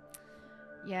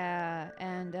 Yeah,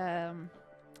 and the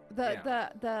That was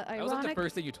like the ironic.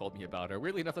 first thing you told me about her.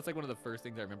 Weirdly enough, that's like one of the first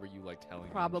things I remember you like telling me.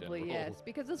 in Probably general. yes,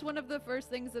 because it's one of the first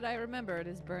things that I remember. It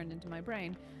is burned into my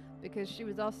brain, because she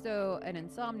was also an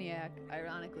insomniac,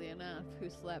 ironically enough, who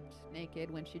slept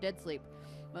naked when she did sleep.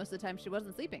 Most of the time, she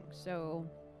wasn't sleeping. So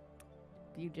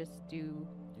you just do You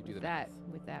do with the that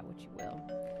math. with that what you will.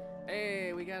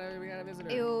 Hey, we got a visitor.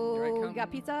 Here I Ew, come. we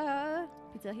got pizza.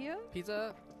 Pizza here.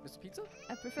 Pizza. Mr. Pizza?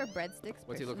 I prefer breadsticks.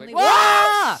 What's he look like? personally. Whoa!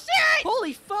 Whoa! Shit!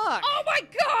 Holy fuck! Oh my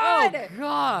god! Oh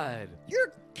God!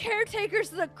 Your caretaker's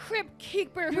the crypt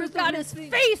keeper Here's who's the got weird his thing.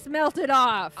 face melted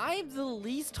off. I'm the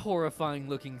least horrifying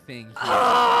looking thing here.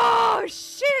 Oh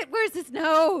shit! Where's his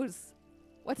nose?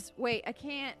 Wait, I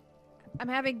can't. I'm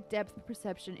having depth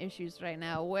perception issues right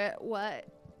now. What?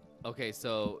 Okay,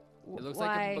 so it looks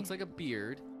Why? like a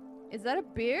beard. Is that a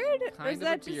beard? Or Kind is of a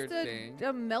that just beard a, thing.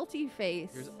 a melty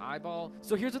face? Here's eyeball.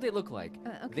 So here's what they look like.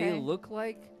 Okay. They look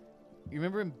like. You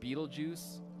remember in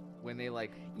Beetlejuice when they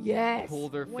like yes. pull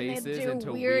their when they faces do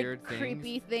into weird, weird things?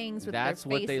 creepy things with That's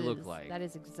their what they look faces. like. That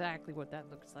is exactly what that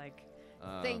looks like.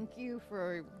 Uh, Thank you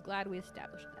for. Glad we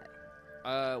established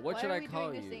that. what Why should are I we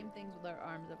call doing you? the same things with our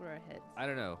arms over our heads? I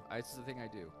don't know. It's just a thing I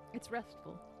do. It's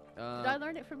restful. Did I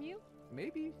learn it from you?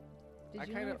 Maybe. Did I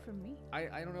you learn kinda- it from me?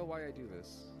 I don't know why I do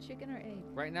this. Chicken or egg?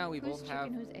 Right now we Who's both chicken?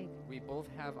 have Who's egg?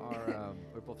 our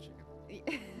we're both chicken.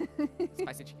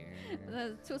 Spicy chicken.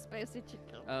 That's too spicy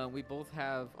chicken. We both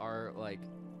have our like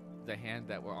the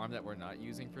arm that we're not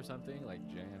using for something like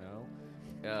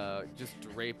JNO, just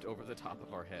draped over the top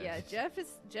of our head. Yeah,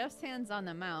 Jeff's hand's on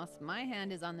the mouse. My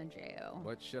hand is on the JO.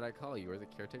 What should I call you? Or the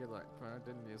caretaker? Like, I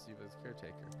didn't use you as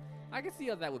caretaker. I can see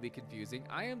how that would be confusing.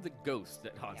 I am the ghost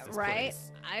that haunts this Right?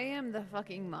 place. I am the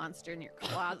fucking monster in your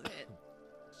closet.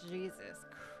 Jesus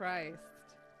Christ.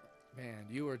 Man,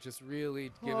 you are just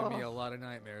really giving me a lot of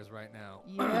nightmares right now.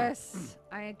 Yes.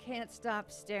 I can't stop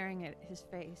staring at his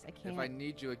face. I can't. If I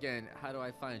need you again, how do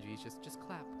I find you? Just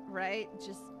clap. Right?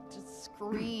 Just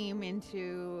scream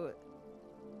into.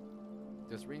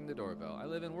 Just ring the doorbell. I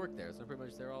live and work there, so I'm pretty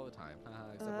much there all the time.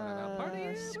 Except when I'm out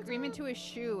partying. Scream into a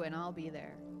shoe and I'll be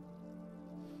there.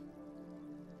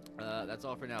 That's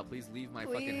all for now. Please leave my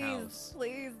fucking house.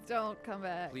 Please don't come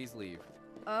back. Please leave.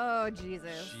 Oh,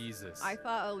 Jesus. Jesus. I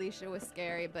thought Alicia was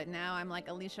scary, but now I'm like,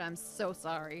 Alicia, I'm so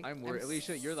sorry. I'm worried.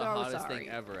 Alicia, you're the so hottest sorry. thing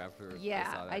ever after Yeah,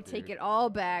 I saw that I take dude. it all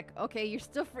back. Okay, you're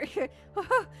still freaking.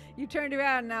 You turned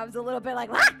around and I was a little bit like,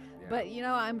 ah! Yeah. But you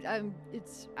know,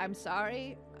 I'm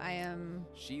sorry. I am.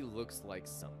 She looks like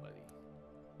somebody.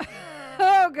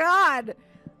 Oh God.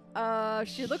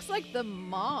 She looks like the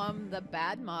mom, the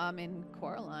bad mom in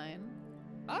Coraline.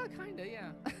 Kinda, yeah.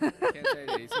 Can't say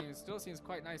that. He still seems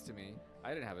quite nice to me.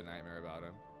 I didn't have a nightmare about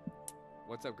him.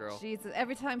 What's up, girl? Jesus,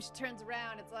 every time she turns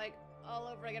around, it's like all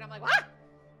over again. I'm like, ah!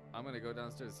 I'm gonna go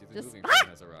downstairs to see if the Just- moving van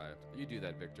has arrived. You do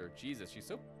that, Victor. Jesus, she's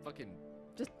so fucking.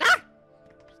 Just ah!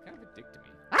 She's kind of a dick to me.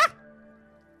 Ah!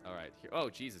 All right. Here. Oh,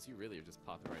 Jesus, you really are just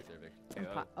popping right there, Vic.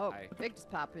 Hey, Oh, hi. Vic just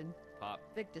popping. Pop.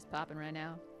 Vic just popping right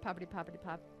now. Poppity poppity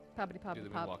pop. Poppity Do poppity the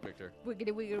pop. moonwalk, Victor.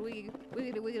 Wiggity wiggity wiggity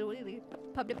wiggity wiggity wiggity.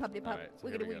 Poppity poppity All pop. right. So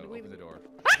here Wiggity we go. wiggity Open the wiggity. door.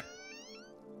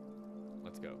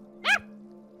 Let's go.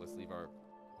 Let's leave our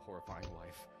horrifying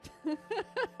life.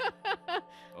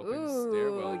 Open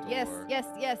stairwell Ooh, door. yes.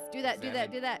 Do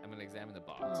that. I'm gonna examine the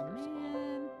box Oh first of all.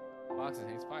 man. Box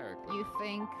contains fire equipment. You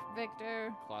think,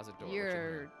 Victor? Closet door. What's in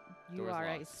here? You Door's are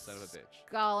a locked, son of a bitch.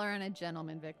 scholar and a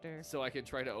gentleman, Victor. So I can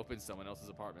try to open someone else's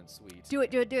apartment. Sweet. Do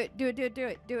it. Open what's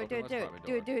private door.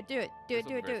 This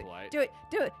will be very polite. Do it.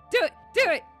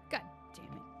 God damn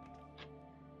it.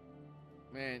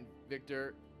 Man,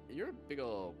 Victor, you're a big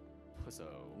ol' pusso.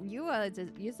 You're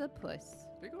a puss.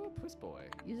 Big ol' puss boy.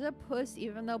 You're a puss,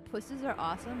 even though pusses are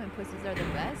awesome and pusses are the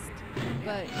best.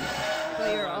 But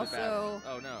you're Out of the also. bathroom.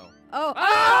 Oh no. Oh.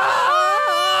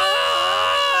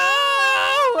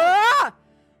 Ah!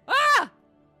 Ah!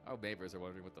 Our neighbors are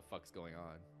wondering what the fuck's going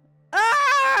on.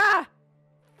 Ah!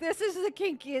 This is the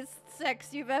kinkiest sex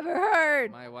you've ever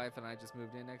heard. My wife and I just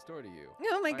moved in next door to you.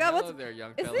 Oh my Why, God! hello What's there,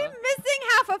 young is fella. he missing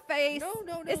half a face?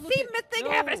 No. Is look he at-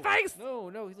 missing half his no, face?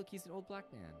 No. Look, he's an old black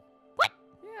man. What?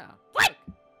 Yeah. What?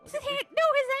 Look. His hand, no,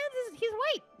 his hands he's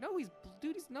white.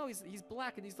 No, he's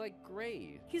black and he's like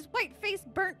gray. He's white face,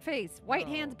 burnt face. White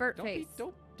No, hands, burnt don't face.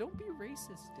 Don't be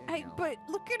racist, Danielle. But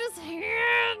look at his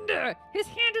hand. His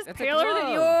hand is That's a paler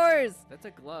than glove. yours. That's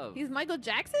a glove. He's Michael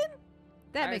Jackson?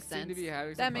 That I makes seem sense. to be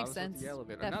having That some makes problems with the sense.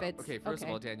 elevator. That Not- fits. Okay, first of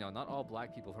Okay. all, Danielle, not all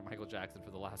black people are Michael Jackson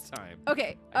for the last time.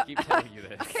 Okay. I keep telling you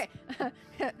this.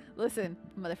 Okay. Listen,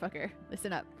 motherfucker.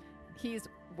 Listen up. He's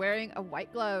wearing a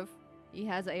white glove. He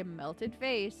has a melted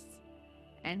face.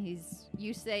 And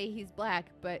you say he's black,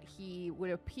 but he would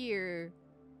appear.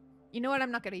 You know what?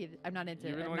 I'm not into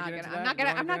You really I'm wanna not get into gonna. that? I'm not You gonna.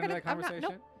 wanna I'm not get into gonna. that I'm not. conversation?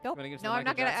 Nope. Nope. Wanna get into No, the I'm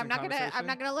not Michael gonna. I'm not Jackson gonna. I'm conversation?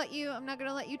 not gonna let you. I'm not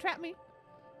gonna let you trap me.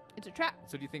 It's a trap.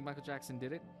 So do you think Michael Jackson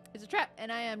did it? It's a trap,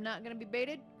 and I am not gonna be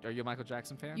baited. Are you a Michael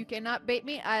Jackson fan? You cannot bait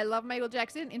me. I love Michael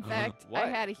Jackson. In fact, I What?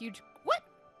 had a huge. What?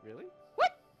 Really?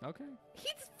 What? Okay.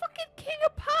 He's fucking king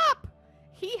of pop.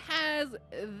 He has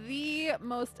the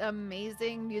most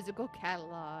amazing musical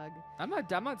catalog. I'm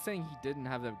not saying he didn't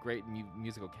have a great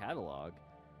musical catalog,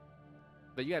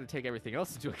 but you got to take everything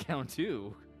else into account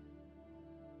too.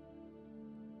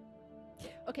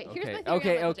 Okay, here's my theory on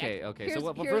Okay. Michael Jackson. So Here's-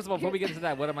 well, here's- first of all, before we get here's- into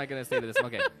that, what am I gonna say to this?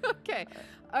 Okay. Okay,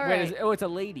 all Wait, right. it's a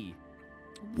lady.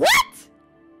 What?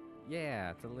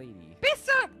 Yeah, it's a lady. Based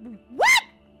on what?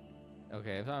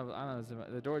 Okay, I don't know.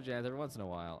 The door jams every once in a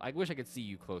while. I wish I could see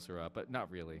you closer up, but not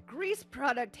really. Grease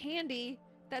product handy.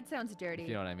 That sounds dirty. If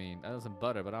you know what I mean. I know some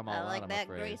butter, but I'm all I out, like I'm that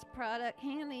afraid. grease product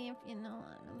handy, if you know what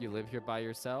I mean. You live here by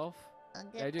yourself? I'll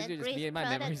Yeah, get just- that just me grease and my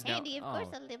product memories now. handy. Of course,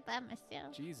 Oh. I live by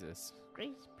myself. Jesus.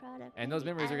 Grease product. And those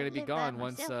handy, memories are I going to be live by gone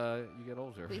once myself. you get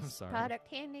older. I'm Grease sorry. product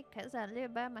handy, cause I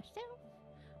live by myself.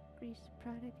 Grease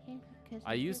product handy, cause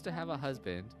I used to live have by a myself.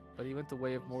 husband, but he went the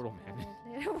way of mortal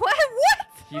man. What?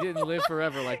 He didn't live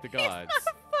forever like the gods. He's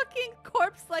not a fucking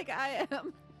corpse like I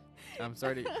am. I'm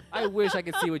sorry. I wish I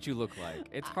could see what you look like.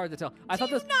 It's hard to tell. I thought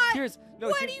Do this. not- Here's no.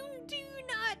 what here's, do you do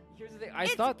not? here's the thing.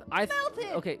 It's I melted.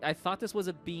 okay. I thought this was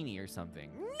a beanie or something.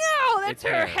 No, that's It's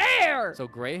her hair. hair. So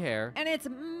gray hair. And it's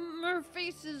her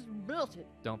face is melted.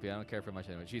 Don't be. I don't care for much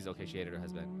anyway. She's okay. She hated her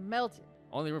husband. Melted.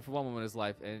 Only room for one woman in his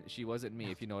life, and she wasn't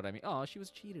me. If you know what I mean. Oh, she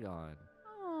was cheated on.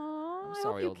 Aww, I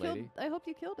sorry, hope old you killed, lady. I hope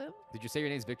you killed him. Did you say your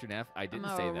name's Victor Neff? I didn't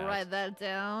I'm say gonna that. write that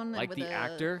down. Like with the a-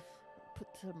 actor. Put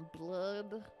some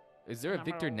blood. Is there a I'm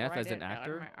Victor gonna Neff write as an it on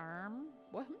actor? my arm.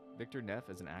 What? Victor Neff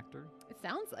as an actor? It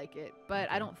sounds like it, but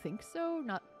I Okay. don't think so.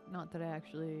 Not that I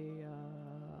actually.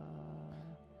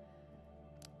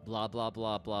 Blah blah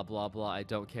blah blah blah blah. I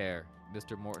don't care.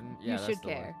 Mr. Morton. Yeah, you that's should the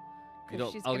one. care. You 'cause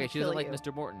don't. she's Okay, gonna she doesn't kill like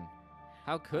you. Mr. Morton.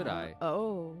 How could I?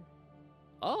 Oh.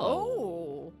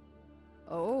 Oh.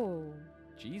 Oh. Oh.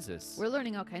 Jesus. We're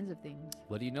learning all kinds of things.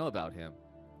 What do you know about him?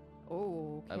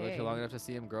 Oh. I lived Okay. here long enough to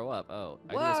see him grow up. Oh,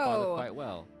 I knew his father Whoa. quite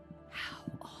well. How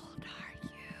old are you?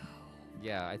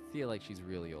 Yeah, I feel like she's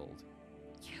really old.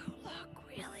 You look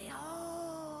really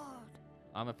old.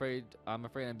 I'm afraid I'm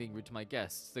being rude to my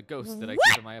guests. The ghosts that I What?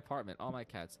 keep in my apartment. All my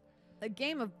cats. A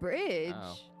game of bridge.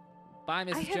 Oh. Bye,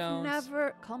 Mrs. I have Jones.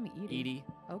 never. Call me Edie. Edie.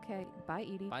 Okay. Bye,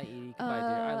 Edie. Bye, Edie. Goodbye,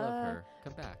 dear. I love Uh, her.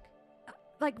 Come back.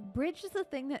 Like bridge is the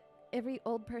thing that every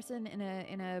old person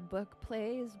in a book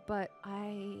plays, but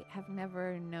I have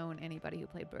never known anybody who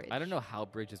played bridge. I don't know how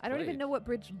bridge is I don't even played. know what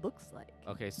bridge looks like.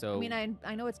 Okay, so I mean,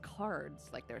 I know it's cards,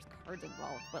 like there's cards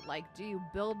involved, but like, do you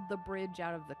build the bridge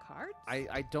out of the cards?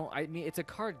 I don't. I mean, it's a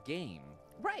card game.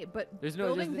 Right, but There's no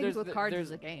building things with cards there's,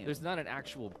 is a game. There's not an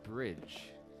actual bridge.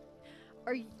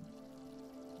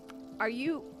 Are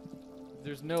you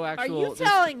There's no are actual. you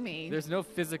telling me There's no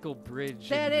physical bridge.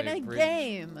 that in the a bridge.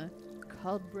 game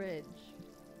called Bridge,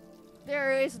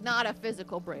 there is not a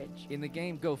physical bridge? In the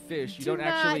game Go Fish, you Do don't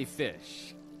actually not-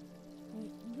 fish.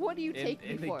 What do you take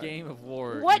in me for? the game of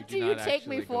war. What do do you not take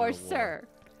me actually go for, to war. sir?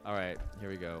 All right, here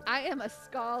we go. I am a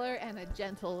scholar and a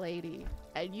gentle lady,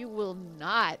 and you will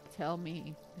not tell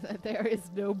me that there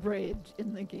is no bridge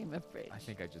in the game of Bridge. I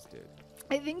think I just did.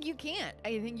 I think you can't.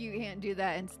 I think you can't do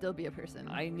that and still be a person.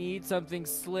 I need something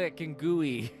slick and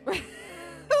gooey.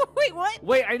 Wait, what?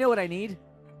 Wait, I know what I need.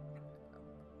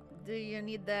 Do you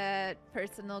need that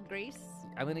personal grease?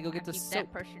 I'm gonna go get the Keep soap.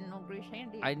 that personal grease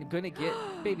handy. I'm gonna get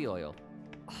baby oil.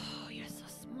 Oh, you're so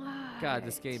smart. God,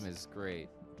 this game is great.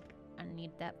 I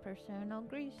need that personal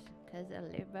grease, 'cause I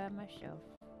live by myself.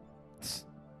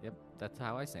 Yep, that's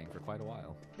how I sang for quite a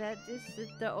while. That is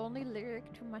the only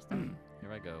lyric to my song.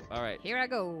 Here I go. All right. Here I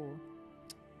go.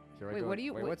 Here I Wait, go. what do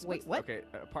you- wait, what? Okay,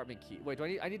 apartment key. Wait,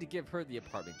 I need to give her the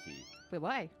apartment key Wait,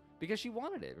 why? because she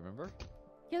wanted it. Remember?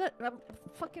 Yeah, that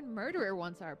fucking murderer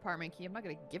wants our apartment key. I'm not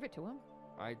gonna give it to him.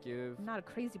 I give. I'm not a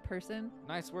crazy person.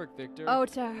 Nice work, Victor. Oh,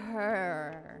 to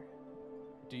her.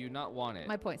 Do you not want it?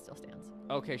 My point still stands.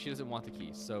 Okay, she doesn't want the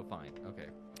key, so fine. Okay.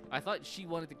 I thought she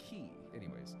wanted the key.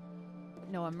 Anyways,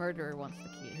 No, a murderer wants the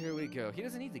key. here we go. He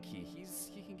doesn't need the key.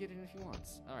 He can get in if he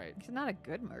wants. All right. He's not a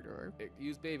good murderer.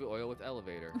 Use baby oil with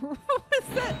elevator. What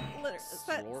was that? Is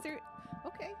that Slorp.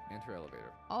 okay. Enter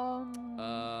elevator.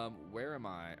 Where am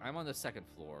I? I'm on the second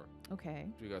floor. Okay.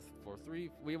 Do we go floor 3?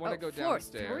 We want to go floor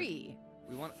downstairs. 3.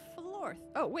 We want. Floor.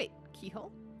 Oh wait,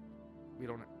 keyhole. We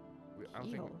don't. I don't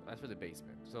think Keyhole. that's for the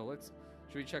basement. So let's.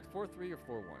 Should we check floor 3 or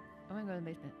floor 1? I want to go to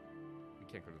the basement. We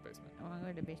can't go to the basement. I want to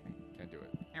go to the basement. Can't do it.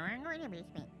 I wanna go to the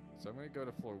basement. So I'm gonna go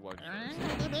to floor 1 I wanna first. go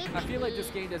to the basement. I feel like this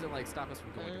game doesn't like stop us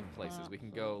from going different places. We can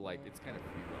go like it's kind of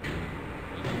free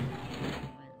roam.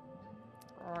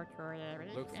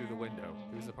 Look through the window.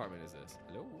 Whose apartment is this?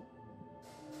 Hello?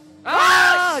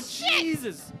 Ah,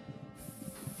 Jesus!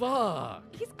 Fuck!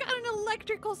 He's got an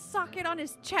electrical socket on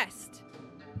his chest.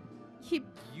 He.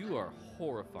 You are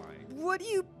horrifying. What do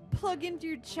you plug into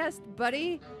your chest,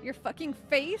 buddy? Your fucking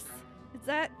face? Is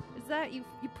that you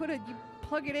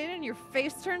plug it in and your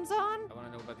face turns on? I want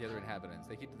to know about the other inhabitants.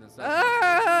 They keep to themselves.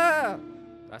 Ah!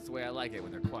 That's the way I like it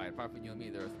when they're quiet. Apart from you and me,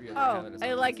 there are 3 other Oh, inhabitants.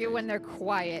 I on like that it when stage. they're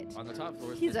quiet. On the top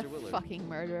floor is He's Mr. a Willard. fucking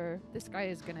murderer. This guy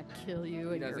is gonna kill you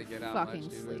He in your doesn't get out fucking much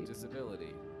due to sleep. his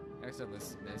disability. Next up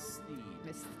is Miss Steed.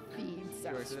 Miss Feed She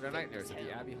works as a night nurse at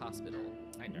the Abbey Hospital.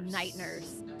 Night nurse. Night nurse.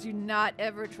 Do not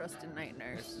ever trust a night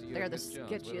nurse. Next to you They're have the Miss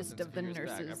Jones, with us sketchiest since of a the few years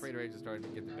back. I'm nurses. afraid her age is starting to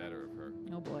get the better of her.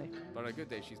 Oh boy. But on a good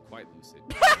day, she's quite lucid.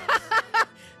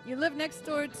 You live next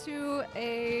door to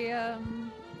a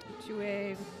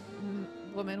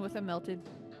woman with a melted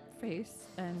face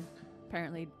and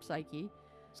apparently psyche.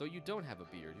 So you don't have a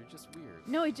beard. You're just weird.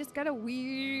 No, he just got a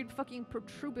weird fucking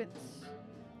protuberance,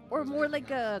 or Was more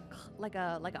anything like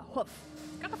a hoof.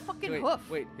 He's got a fucking Wait, hoof.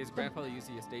 wait. His grandfather used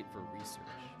the estate for research.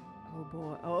 Oh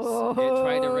boy. It Oh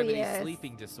tried to remedy yes.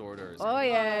 sleeping disorders. Oh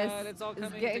yes. But it's all It's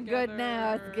coming getting together. good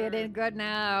now. It's getting good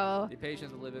now. The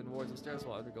patients will live in wards of stress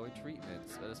while undergoing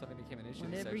treatments. But if something became an issue,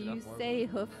 Whenever they set you up more say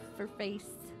hoof for face.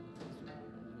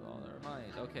 Oh, never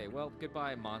mind. Okay, well,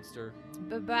 goodbye, monster.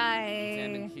 Bye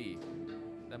Examine bye. key.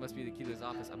 That must be the key to his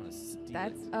office. I'm gonna steal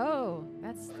That's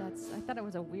it. that's. I thought it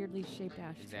was a weirdly shaped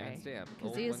Examine ashtray. stamp. Because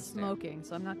Old he is one stamp. smoking,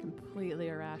 so I'm not completely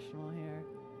irrational here.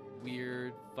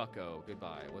 Weird fucko.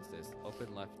 Goodbye. What's this?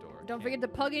 Open left door. Don't Can't- forget to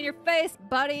plug in your face,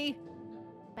 buddy.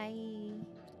 Bye.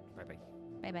 Bye bye.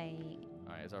 Bye bye.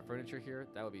 All right, is our furniture here?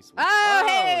 That would be sweet. Oh,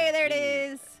 hey, there it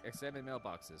geez. is. Examine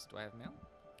mailboxes. Do I have mail?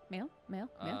 Mail.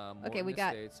 Okay, Morton we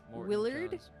got Estates, Morton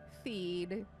Willard, Jones.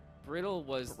 Feed, Brittle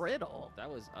was. Brittle. That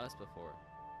was us before.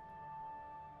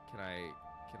 Can I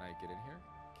get in here?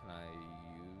 Can I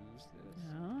use this?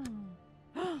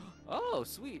 Oh. Oh,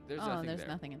 sweet. There's nothing there's there.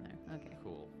 nothing in there. Okay.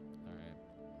 Cool. All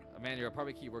right. Amanda, your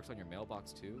apartment key works on your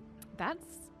mailbox too. That's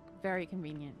very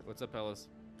convenient. What's up, Ellis?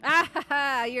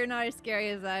 Ah, you're not as scary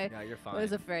as I Yeah, you're fine.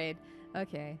 was afraid.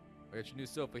 Okay. I got your new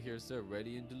sofa here, sir.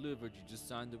 Ready and delivered. You just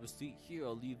signed the receipt here.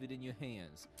 I'll leave it in your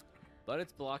hands. But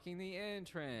it's blocking the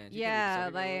entrance. You Yeah,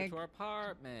 can deliver it like- to our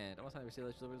apartment. I want to say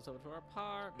let's deliver the sofa to our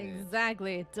apartment.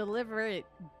 Exactly. Deliver it,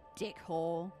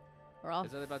 dickhole, or I'll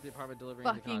Is that about the apartment delivering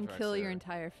the fucking contract, kill your sir?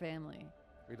 entire family.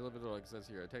 We delivered like it says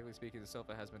here. Technically speaking, the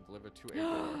sofa has been delivered to a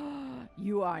door.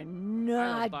 You are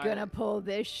not buy gonna it. pull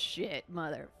this shit,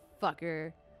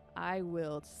 motherfucker. I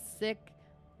will sick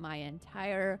my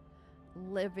entire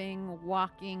living,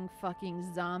 walking,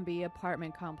 fucking zombie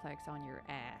apartment complex on your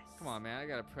ass. Come on, man. I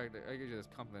got I give you this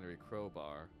complimentary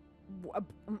crowbar.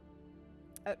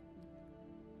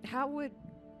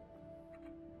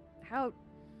 How?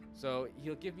 So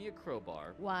he'll give me a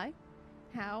crowbar Why?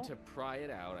 How? to pry it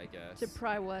out, I guess. To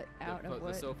pry what out the, of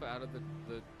what? the sofa out of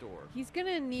the door. He's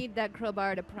gonna need that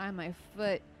crowbar to pry my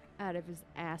foot out of his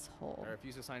asshole. I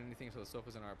refuse to sign anything until the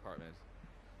sofa's in our apartment.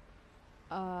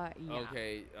 Yeah.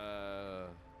 Okay,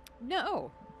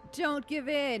 No, don't give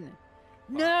in.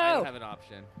 I No, don't have an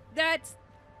option. that's.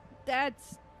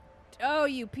 Oh,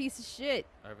 you piece of shit.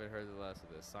 I haven't heard the last of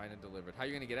this. Signed and delivered. How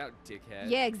you gonna get out, dickhead?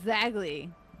 Yeah, exactly.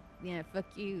 Yeah, fuck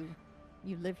you.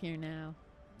 You live here now.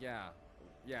 Yeah.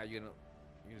 Yeah, you're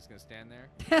just gonna stand there?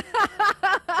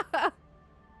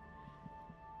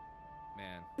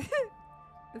 Man,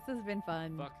 This has been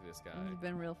fun. fuck this guy. This has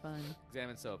been real fun.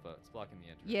 Examine sofa. It's blocking the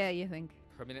entrance. Yeah, you think.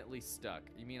 Permanently stuck.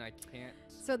 You mean I can't?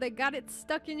 So they got it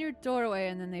stuck in your doorway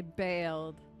and then they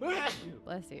bailed. Bless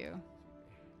you.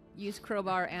 Use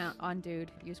crowbar on dude.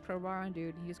 Use crowbar on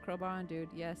dude. Use crowbar on dude.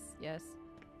 Yes, yes.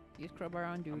 Use crowbar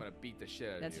on dude. I'm gonna beat the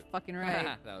shit out That's of you. fucking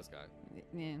right. That was good.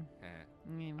 Yeah.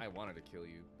 Yeah. I wanted to kill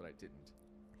you, but I didn't.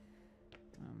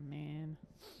 Oh man.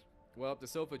 Well, the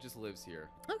sofa just lives here.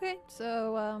 Okay,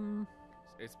 so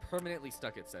It's permanently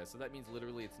stuck, it says. So that means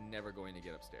literally it's never going to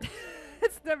get upstairs.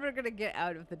 it's never gonna get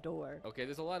out of the door. Okay,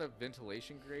 there's a lot of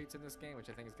ventilation grates in this game, which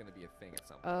I think is going to be a thing at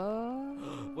some point.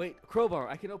 Oh. Wait, crowbar.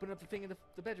 I can open up the thing in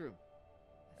the bedroom.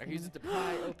 I can use it to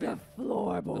pry open The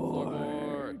floorboard. the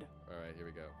floorboard. All right, here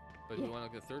we go. But do Yeah. we want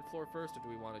to look at the third floor first, or do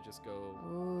we want to just go?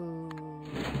 Ooh.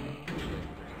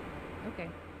 Okay.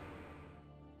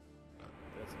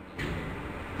 That's me.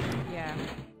 Yeah.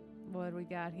 What do we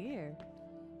got here?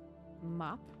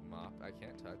 Mop. Mop. I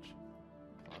can't touch.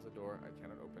 Closet door. I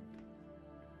cannot open.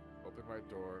 Open right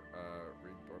door.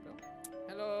 Ring doorbell.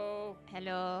 Hello.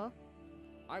 Hello.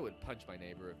 I would punch my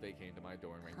neighbor if they came to my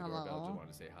door and rang the doorbell Hello? to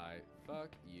want to say hi.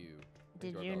 Fuck you. Ring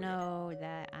Did doorbell you again. know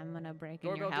that I'm gonna break in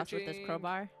your Doorbell house with this ka-ching.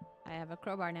 crowbar? I have a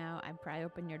crowbar now. I pry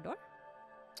open your door.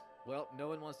 Well, no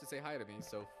one wants to say hi to me,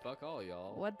 so fuck all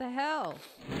y'all. What the hell?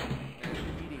 And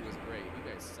the meeting was great.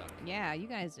 You guys suck. Yeah, you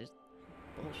guys just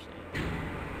bullshit.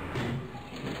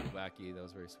 Wacky, that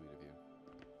was very sweet of you.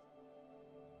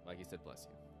 Wacky said bless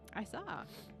you. I saw,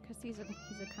 cause he's a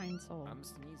kind soul. I'm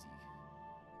sneezy.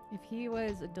 If he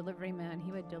was a delivery man,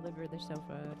 he would deliver the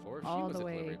sofa Or if she all was the a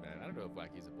way. delivery man. I don't know if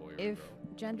Wacky's a boy or If a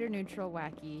girl. gender neutral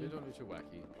wacky They don't know you're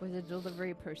wacky. was a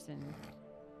delivery person,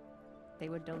 they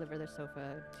would deliver the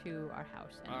sofa to our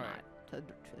house and All not right. to the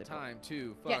door. Time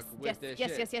to fuck Yes, with yes, this yes,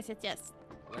 shit. yes, yes, yes, yes,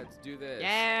 Let's do this.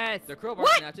 yes. The crowbar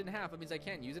What? snapped in half. That means I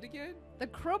can't use it again? The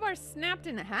crowbar snapped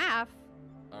in half.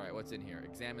 All right, what's in here?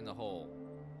 Examine the hole.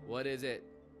 What is it?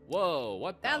 Whoa,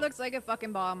 what That the looks like a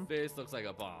fucking bomb. This looks like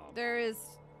a bomb. There is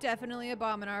definitely a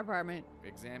bomb in our apartment.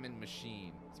 Examine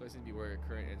machine. So I seem to be where it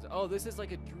current is. Oh, this is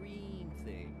like a dream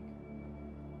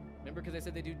thing. Remember, because I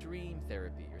said they do dream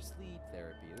therapy or sleep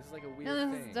therapy. This is like a weird No,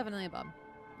 this thing. is definitely a bomb.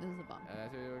 This is a bomb.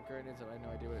 That's what current is. I have no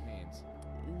idea what it means.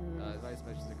 Advice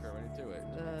messages occur when into it.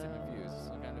 It's infused.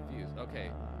 Some kind of fuse.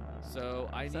 Okay. So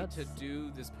I So need to it's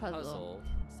do this puzzle. puzzle.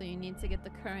 So you need to get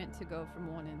the current to go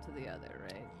from one end to the other,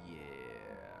 right? Yeah.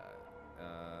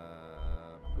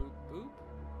 Boop boop.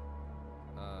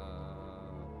 Boop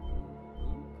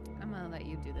I'm gonna let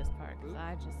you do this part because Oop.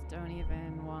 I just don't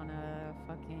even want to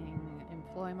fucking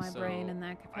employ my brain So, in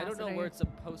that boop. I capacity. don't know where it's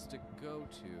supposed to go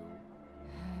to.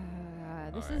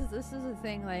 This is a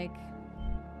thing like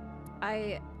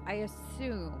I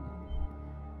assume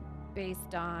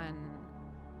based on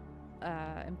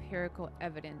empirical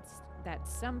evidence that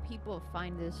some people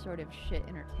find this sort of shit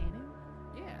entertaining.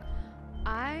 Yeah.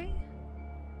 I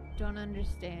don't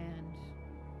understand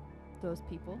those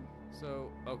people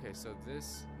So okay, so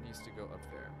this needs to go up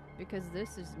there. because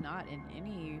this is not in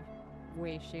any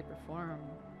way, shape, or form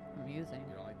amusing.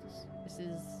 You don't like this? This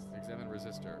is Examine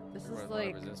resistor. This There is are a lot of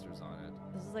like- resistors on it.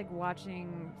 This is like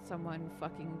watching someone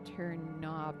fucking turn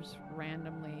knobs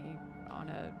randomly on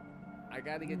a. I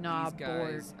gotta get knob these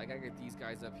guys. I gotta get these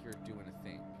guys up here doing a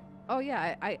thing. Oh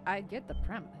yeah, I get the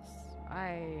premise.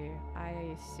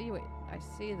 I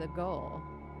see the goal.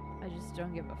 I just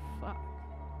don't give a fuck.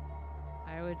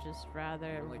 I would just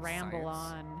rather don't like ramble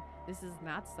science? on. This is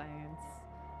not science.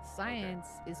 Science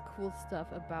is cool stuff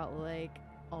about like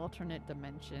alternate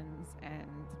dimensions and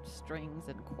strings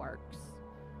and quarks.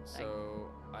 So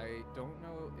I don't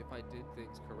know if I did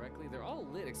things correctly. They're all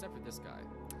lit except for this guy.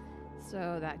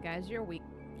 So that guy's your weak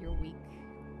Well,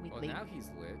 weekly. now he's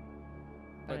lit.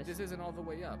 But But it's- this isn't all the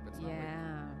way up. It's not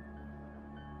Yeah.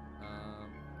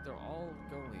 like, they're all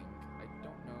going. I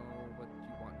don't know what you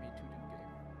want me to do, game.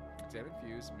 Examine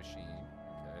fuse, machine.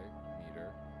 Okay, meter.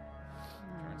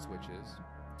 Turn switches.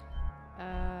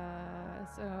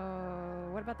 So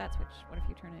what about that switch? What if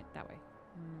you turn it that way?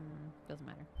 Doesn't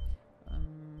matter.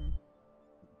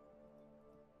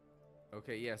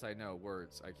 Okay, yes, I know.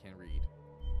 Words. I can read.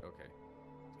 Okay.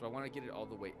 So I want to get it all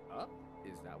the way up?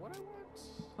 Is that what I want?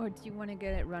 Or do you want to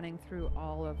get it running through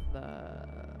all of the?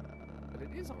 But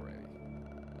it is already.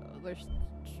 There's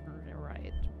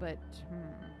right, but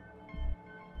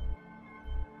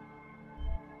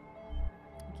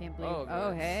I can't believe. Oh,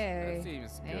 that's- hey. That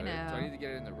seems Hey good. Do now. I need to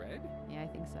get it in the red? Yeah, I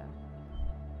think so.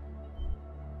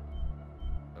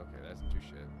 Okay, that doesn't do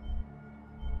shit.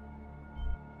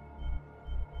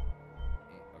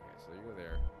 Okay, so you go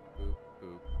there. Boop,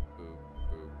 boop, boop,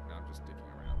 boop. Now I'm just sticking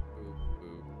around. Boop,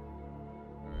 boop.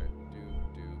 Alright, doop,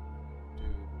 doop,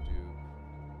 doop, doop.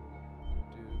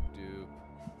 Doop, doop.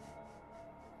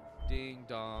 Ding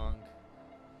dong.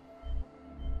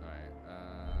 Alright,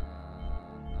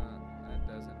 that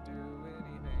doesn't do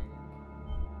anything.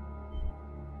 Doop.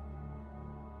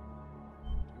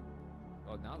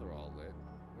 Oh, now they're all lit.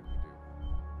 What do you do?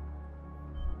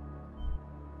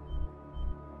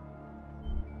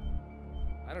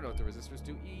 I don't know what the resistors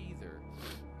do either.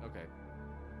 Okay.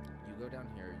 You go down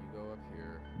here, you go up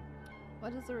here.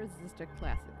 What does a resistor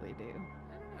classically do? I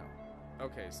don't know.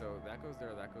 Okay, so that goes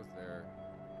there, that goes there.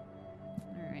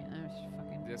 All right, I'm just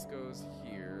fucking. This goes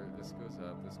here, this goes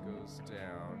up, this goes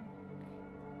down.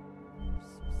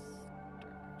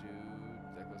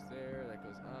 Dude, that goes there, that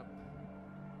goes up.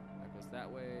 That goes that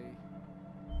way.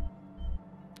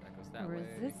 That goes A that way.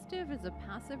 resistive is a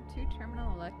passive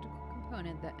two-terminal electrical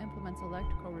component that implements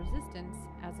electrical resistance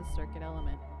as a circuit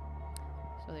element.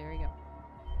 So there you go.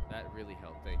 That really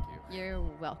helped, thank you. You're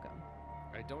welcome.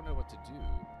 I don't know what to do.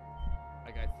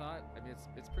 Like I thought, I mean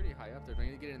it's pretty high up there. Do I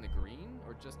need to get it in the green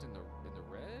or just in the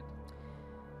red?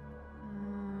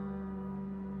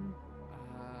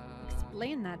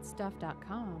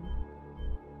 Explainthatstuff.com.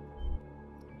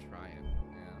 I'm trying.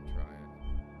 Yeah, I'm trying.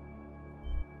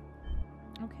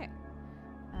 Okay.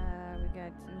 We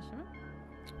got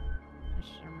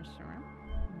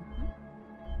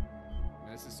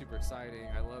Man, this is super exciting.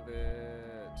 I love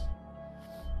it.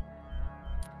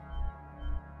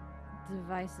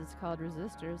 Devices called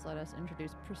resistors let us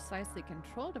introduce precisely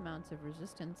controlled amounts of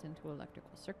resistance into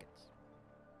electrical circuits.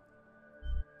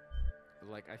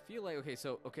 Like I feel like okay,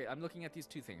 I'm looking at these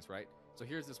two things, right? So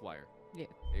here's this wire. Yeah.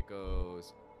 It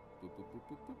goes boop, boop, boop,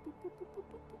 boop, boop, boop, boop, boop, boop,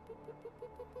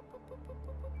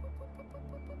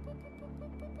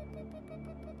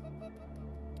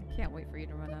 I can't wait for you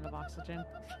to run out of oxygen.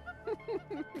 and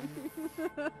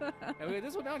we got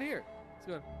this one down here. It's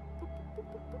going.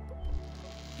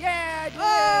 Yeah, I did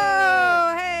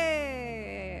Oh,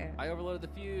 hey! I overloaded the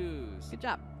fuse. Good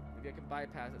job. Maybe I can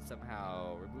bypass it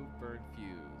somehow. Remove burned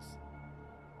fuse.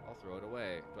 I'll throw it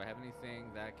away. Do I have anything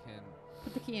that can?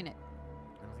 Put the key in it.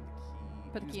 I don't think the key.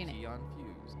 Put the Use key in it. Key on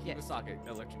fuse. Key in the Yes. socket.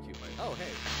 Electrocute light. Oh,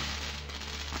 hey.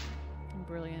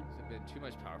 Brilliant. There's been too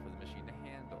much power for the machine to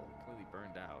handle. Completely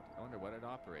burned out. I wonder what it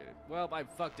operated. Well, I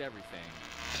fucked everything.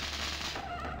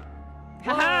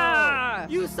 Ha!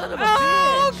 You son of a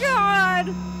Oh bitch! God!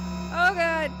 Oh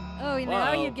God! Oh,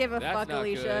 now you Whoa, give a that's fuck, not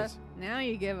Alicia. good. Now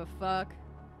you give a fuck.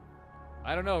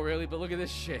 I don't know really, but look at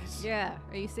this shit. Yeah.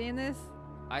 Are you seeing this?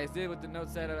 I did what the note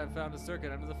said and I found a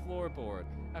circuit under the floorboard.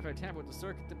 After I tampered with the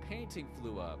circuit, the painting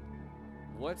flew up.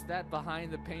 What's that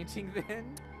behind the painting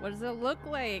then? What does it look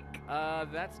like?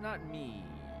 That's not me.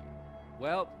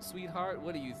 Well, sweetheart,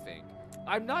 what do you think?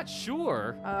 I'm not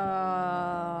sure.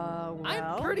 Well,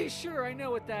 I'm pretty sure I know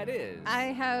what that is. I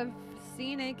have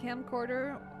seen a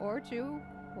camcorder or two,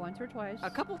 once or twice,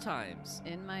 A couple times.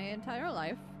 in my entire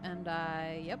life, and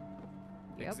yep,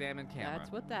 Examine camera.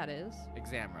 that's what that is.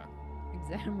 Examra.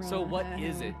 Examiner. So what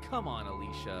is it? Come on,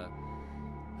 Alicia.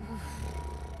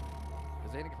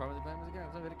 Is there any problem with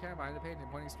the camera behind the painting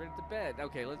pointing straight at the bed?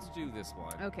 Okay, let's do this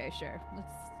one. Okay, sure.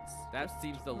 Let's That just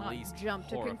seems the not least jump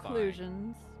to horrifying.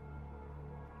 conclusions.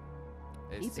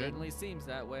 It Peeping. certainly seems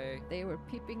that way. They were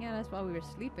peeping at us while we were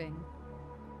sleeping.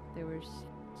 They were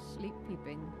sleep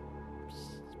peeping.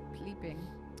 Sleeping.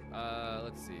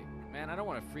 Let's see. Man, I don't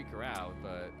want to freak her out,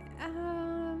 but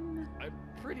I'm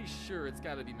pretty sure it's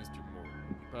got to be Mr.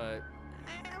 Morton. But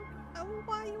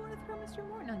Why do you want to throw Mr.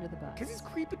 Morton under the bus? because he's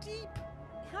creepy deep.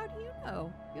 How do you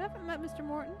know? You haven't met Mr.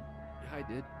 Morton? Yeah, I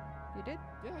did. You did?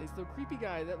 Yeah, he's the creepy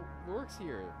guy that works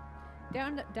here.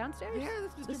 Downstairs? Yeah,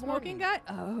 that's Mr. The smoking guy?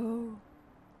 Oh.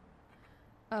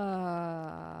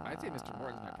 I'd say Mr.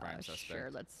 Morton's my prime Sure,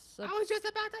 suspect. let's. I was just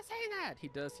about to say that. He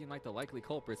does seem like the likely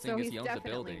culprit, So seeing as he's he owns the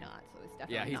definitely building. not. So he's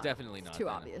definitely Yeah, he's not. definitely It's not. too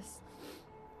then. obvious.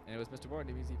 And it was Mr.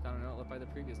 Morton because he found an outlet by the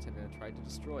previous tenant and tried to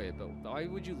destroy it. But why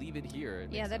would you leave it here?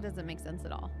 It Yeah, makes that sense. doesn't make sense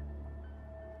at all.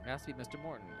 It has to be Mr.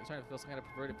 Morton. He's trying to feel some kind of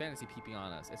perverted fantasy peeping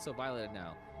on us. It's so violated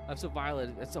now. I'm so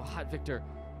violated. It's so hot, Victor.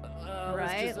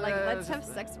 Right? Let's have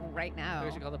sex right now. Maybe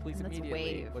we should call the police and let's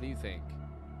immediately. wave. What do you think?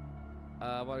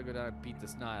 I want to go down and beat the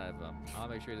snot out of him. I'll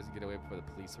make sure he doesn't get away before the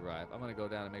police arrive. I'm going to go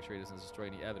down and make sure he doesn't destroy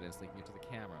any evidence linking it to the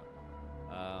camera.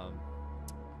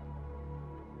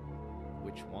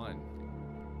 Which one?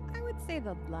 I would say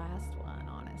the last one,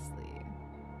 honestly.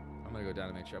 I'm going to go down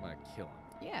and make sure I'm going to kill him.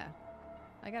 Yeah.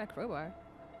 I got a crowbar.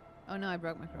 Oh no, I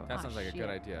broke my crowbar. That Oh, sounds like a good shit.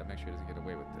 idea. Make sure he doesn't get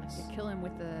away with I this. could kill him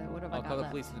with the. What have I I'll got call the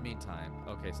left? police in the meantime.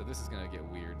 Okay, so this is going to get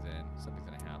weird then. Something's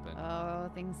going to happen. Oh,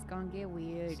 things gonna get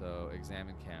weird. So,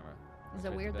 examine camera. Is straight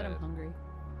it to weird that I'm bed. hungry?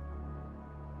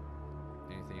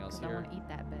 Anything else 'Cause I here? want to eat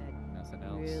that bed. Nothing I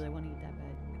else? really want to eat that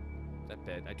bed. That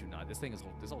bed, I do not. This thing is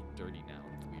all dirty now.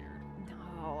 It's weird.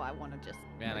 No, I want to just.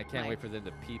 Man, I lick can't my- wait for them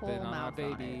to peep whole in on our mouth on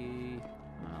it. baby.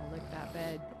 I'm gonna lick that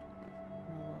bed.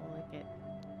 I'm gonna lick it.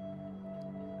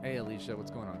 Hey, Alicia,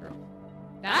 what's going on, girl?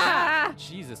 Ah!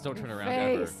 Jesus, don't turn Your around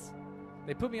ever. face.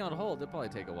 They put me on hold. It'll probably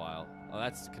take a while. Oh,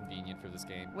 that's convenient for this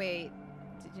game. Wait,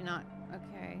 did you not?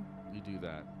 Okay. You do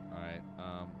that. All right.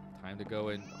 Time to go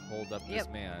and hold up this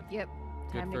Yep. man. Yep.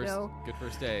 Good Time first. to go. Good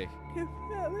first day.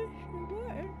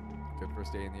 Good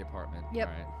first day in the apartment. Yep.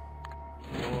 All right.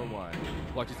 Floor 1.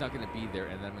 Watch, he's not gonna be there,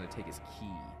 and then I'm gonna take his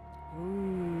key. Ooh.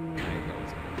 I know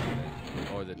it's gonna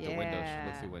happen. Or the window.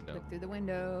 Look through window. Look through the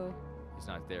window. He's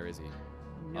not there, is he?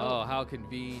 Nope. Oh, how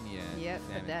convenient. Yep, Damn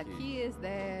but it, that key is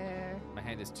there. My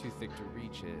hand is too thick to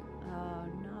reach it. Oh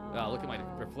no. Oh, look at my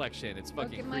reflection. It's Look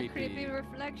fucking at my creepy. creepy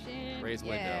reflection. Raise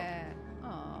window. Yeah.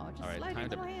 Oh, just Alright, slide your time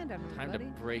to- little hand under, Time to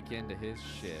buddy. break into his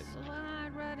shit. Slide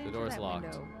right The into door's that locked,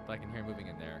 window. but I can hear moving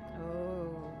in there.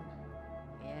 Oh.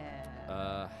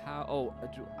 Yeah. How? Oh,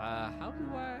 how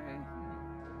do I?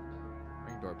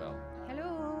 Ring doorbell.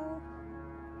 Hello.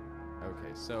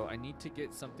 Okay, so I need to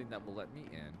get something that will let me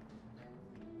in.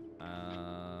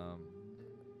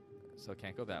 So I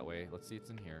can't go that way. Let's see what's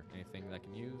in here. Anything that I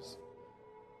can use?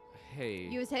 Hey.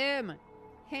 Use him.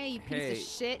 Hey, you piece hey, of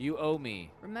shit. you owe me.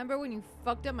 Remember when you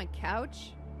fucked up my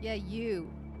couch? Yeah,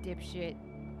 you, dipshit.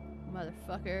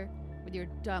 Motherfucker. With your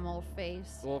dumb old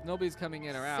face. Well, if nobody's coming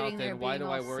in or out, Sitting there then why being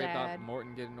do I all worry about sad.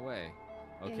 Morton getting away?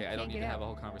 Yeah, he Okay, I don't can't need get to have out. a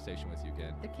whole conversation with you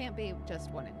again. There can't be just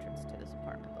one entrance to this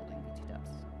apartment building, BT dubs.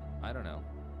 I don't know.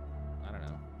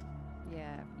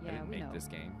 Yeah, I yeah, didn't we make know. this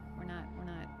game. We're not.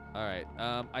 All right.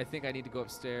 I think I need to go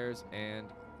upstairs and.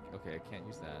 Okay, I can't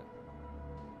use that.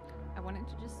 I wanted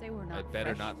to just say we're not. I'd better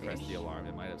fresh not press fish. the alarm.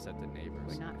 It might upset the neighbors.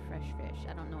 We're not fresh fish.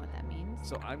 I don't know what that means.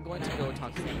 So I'm going to go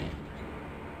talk to Say Edie. it.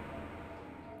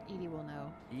 Edie will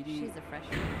know. Edie. She's a fresh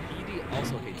fish. Edie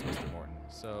also hates Mr. Morton.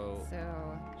 So.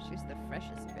 So she's the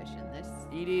freshest fish in this.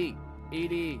 Edie.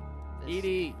 Edie. this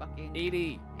Edie. Fucking.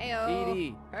 Edie. Heyo.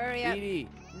 Edie. Hurry up. Edie.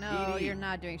 No, Edie. you're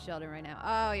not doing Sheldon right now.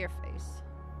 Oh, your face.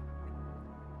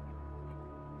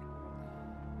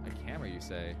 A camera, you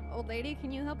say? Old lady,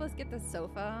 can you help us get the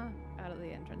sofa out of the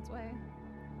entranceway?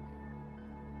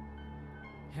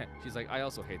 She's like, I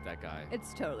also hate that guy.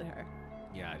 It's totally her.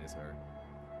 Yeah, it is her.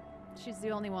 She's the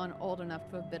only one old enough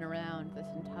to have been around this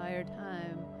entire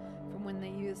time from when they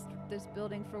used this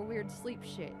building for weird sleep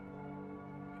shit.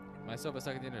 My sofa's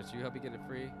stuck in the internet. So you help me get it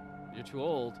free? You're too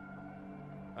old.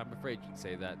 I'm afraid you'd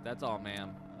say that. That's all,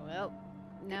 ma'am. Well,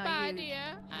 now Goodbye, you.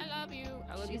 dear. I love you.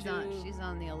 I love She's you on. too. She's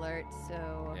on the alert.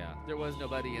 So. Yeah, there was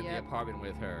nobody in the Yep. apartment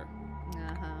with her.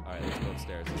 Uh huh. All right, let's go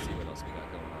upstairs and see what else we got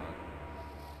going on.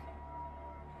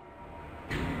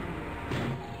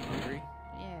 Hungry?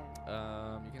 Yeah.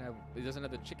 You can have. There's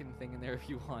another chicken thing in there if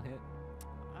you want it.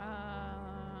 I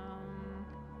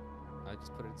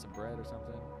just put it in some bread or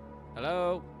something.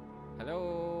 Hello?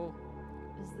 Hello?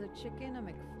 Is the chicken a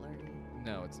McFlurry?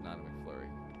 No, it's not a McFlurry.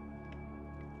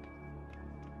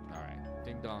 All right.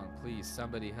 Ding dong, please,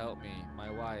 somebody help me. My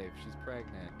wife, she's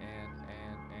pregnant, and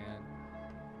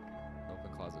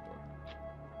open closet door.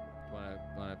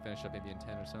 Wanna finish up maybe in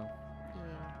 10 or so? Yeah.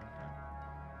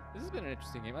 This has been an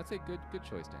interesting game. I'd say good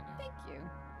choice, Daniel. Thank you.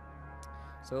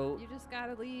 So You just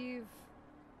gotta leave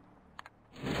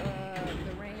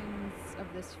the reins of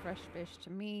this fresh fish to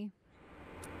me.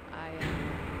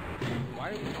 why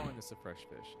are we calling this a fresh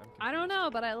fish? I don't know,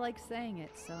 but I like saying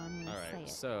it, so I'm gonna All say right, it.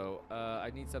 so I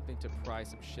need something to pry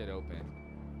some shit open.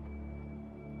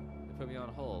 They put me on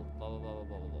hold. Blah blah blah blah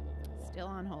blah blah blah blah. Still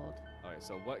on hold. All right,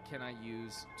 so what can I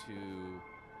use to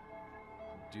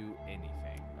do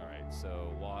anything? All right, so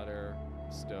water,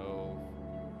 stove,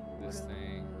 this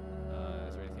thing.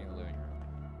 Is there anything in the living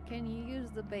room? Can you use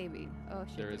the baby? Oh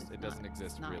shit. There is. it's It doesn't not-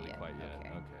 exist it's not really yet. quite yet. Okay.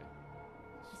 Okay.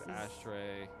 Just This is-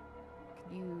 ashtray.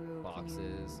 Can you?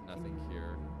 Boxes, Can nothing you,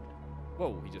 here.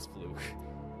 Whoa, he just flew.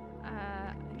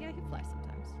 Yeah, he flies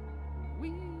sometimes.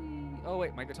 Whee! Oh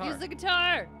wait, my guitar. Use the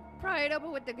guitar. Pry it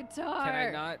open with the guitar. Can I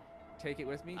not take it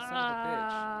with me, son of a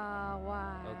Ah,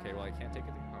 why? bitch? Okay, well I can't take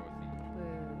the guitar with me.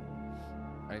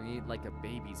 Boo. I need like a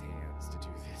baby's hands to do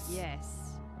this.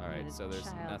 Yes. All I right, need a so there's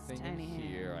child's nothing in tiny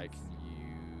here I hands.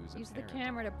 can use. Use the apparently.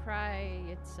 camera to pry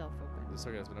itself open. The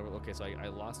circuit has been over. Okay, so I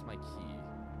lost my key.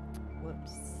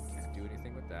 Whoops. Can't do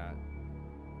anything with that.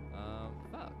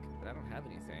 Fuck. But I don't have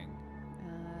anything.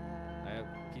 I have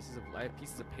pieces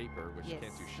of paper which yes,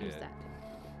 can't do use shit. that.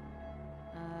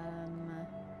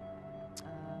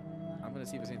 I'm gonna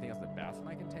see if there's anything else in the bathroom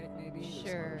I can take. Maybe. There's some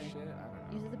other Sure. shit. I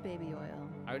don't know. Use the baby oil.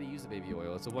 I already used the baby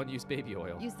oil. It's a one-use baby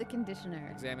oil. Use the conditioner.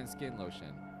 Examine skin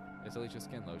lotion. It's Alicia's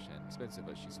skin lotion. Expensive,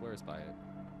 but she swears by it.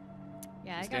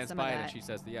 Yeah, She I got stands some by of it that. and she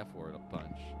says the F word a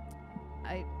bunch.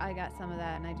 I got some of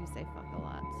that, and I do say fuck a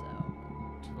lot.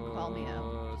 So Call me out.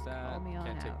 Toes that. Call me on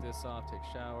Can't take out. this off. Take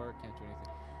shower. Can't do anything.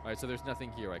 All right, so there's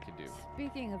nothing here I can do.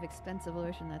 speaking of expensive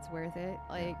lotion, that's worth it.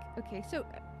 Like, okay, so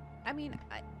I mean,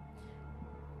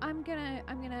 I'm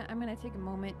gonna take a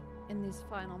moment in these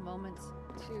final moments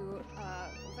to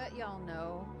let y'all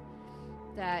know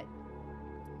that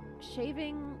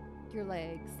shaving your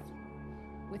legs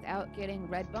without getting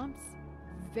red bumps,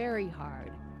 very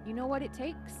hard. You know what it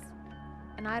takes?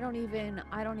 And I don't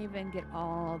even get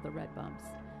all the red bumps.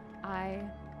 I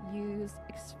use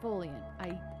exfoliant.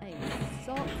 I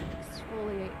salt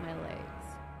exfoliate my legs.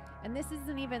 And this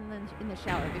isn't even in the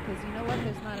shower because you know what?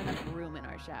 There's not enough room in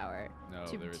our shower No,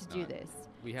 to there is do not. this.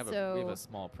 We have So- a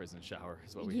small prison shower.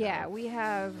 Is what we Yeah, have. we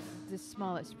have the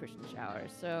smallest prison shower.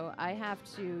 So I have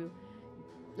to,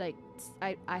 like,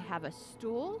 I have a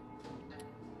stool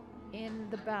in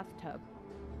the bathtub.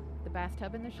 The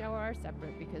bathtub and the shower are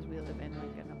separate because we live in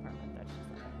like an apartment that's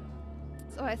just like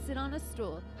that. So I sit on a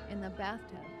stool in the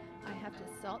bathtub. I have to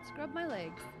salt scrub my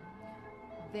legs,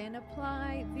 then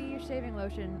apply the shaving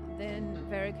lotion, then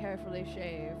very carefully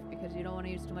shave because you don't want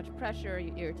to use too much pressure,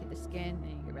 you irritate the skin,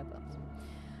 and you get red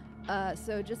bumps.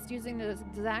 So just using the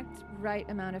exact right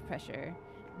amount of pressure,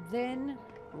 then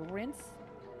rinse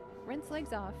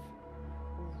legs off,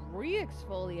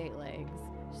 re-exfoliate legs,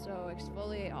 so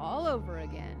exfoliate all over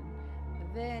again,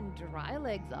 then dry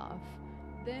legs off,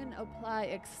 then apply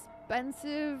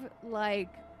expensive like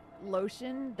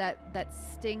lotion that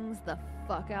stings the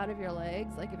fuck out of your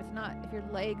legs. Like if your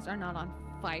legs are not on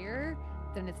fire,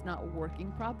 then it's not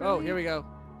working properly. Oh, here we go.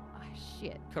 Ah,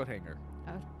 shit. Coat hanger.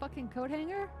 A fucking coat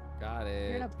hanger? Got You're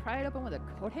it. gonna pry it open with a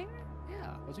coat hanger?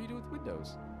 Yeah, that's what you do with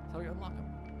Windows. That's how you unlock them.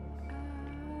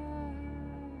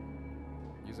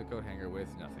 Use a coat hanger with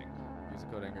nothing. Use a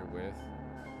coat hanger with.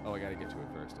 Oh, I gotta get to it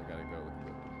first. I gotta go with.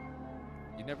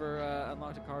 You never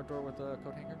unlocked a car door with a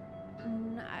coat hanger?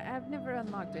 I've never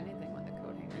unlocked anything with a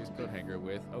coat hanger. Use to coat be hanger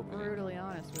with opening. brutally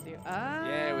honest with you. Ah,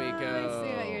 There we I see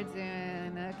what go. you're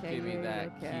doing. Okay, Give me you're that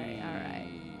okay. key. All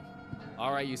right.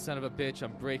 All right, you son of a bitch!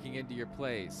 I'm breaking into your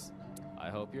place. I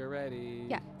hope you're ready.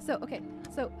 Yeah. So okay.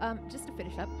 So just to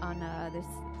finish up on this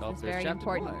Oh, this there's very chapter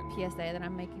important one. PSA that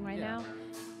I'm making right Yeah. now,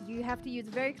 you have to use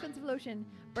very expensive lotion.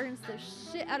 Burns the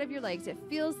shit out of your legs. It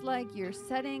feels like you're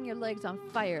setting your legs on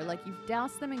fire, like you've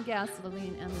doused them in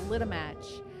gasoline and lit a match.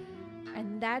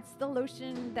 And that's the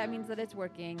lotion. That means that it's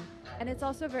working, and it's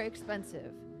also very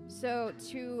expensive. So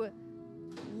to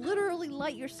literally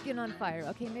light your skin on fire.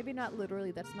 Okay, maybe not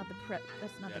literally. That's not the correct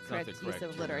use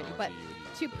of literally. But terminology you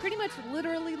would to use. pretty much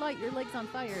literally light your legs on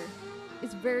fire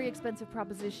is a very expensive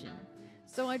proposition.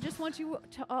 So I just want you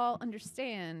to all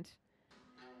understand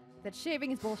that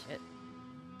shaving is bullshit.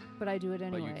 But I do it But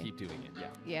anyway. you keep doing it, yeah.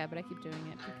 Yeah, but I keep doing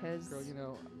it because Girl,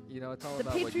 you know, it's all the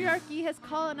about what you. patriarchy has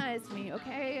colonized me,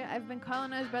 okay? I've been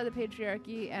colonized by the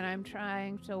patriarchy and I'm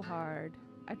trying so hard.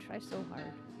 I try so hard.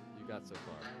 You got so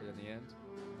far, but in the end,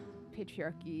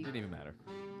 Patriarchy. didn't even matter.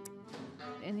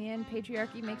 In the end,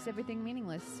 patriarchy makes everything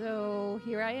meaningless. So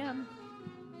here I am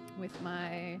with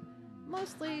my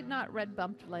mostly not red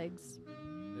bumped legs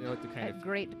You know what the kind at of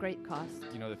great cost.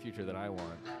 you know the future that I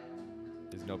want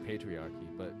is no patriarchy,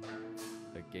 but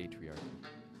a gay triarchy.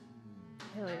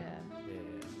 Hell yeah.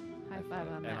 Yeah. High five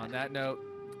on And that. on that note,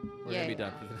 we're gonna be Yeah.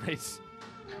 done for the night.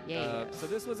 Yeah. So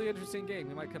this was an interesting game.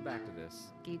 We might come back to this.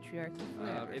 Patriarchy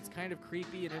forever. It's kind of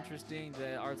creepy and interesting.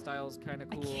 The art style's kind of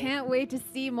I cool. can't wait to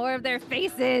see more of their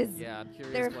faces. Yeah, I'm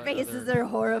curious. Their what faces other are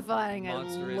horrifying. I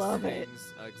monstrous love it.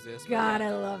 things exist. But God, yeah,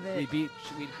 I love we it.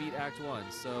 beat Act 1.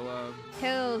 So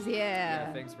Hills,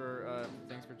 yeah, thanks for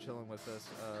chilling with us,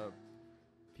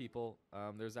 people.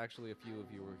 There's actually a few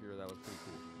of you were here. That was pretty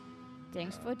cool.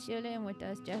 Thanks for chilling with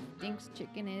us. Jeff thinks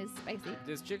chicken is spicy.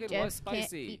 This chicken Jeff was can't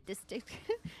spicy. eat the stick.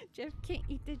 Jeff can't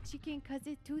eat the chicken because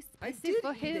it's too I spicy did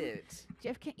for eat him. it.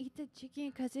 Jeff can't eat the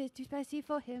chicken because it's too spicy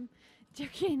for him. Jeff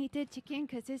can't eat the chicken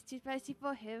because it's too spicy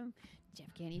for him.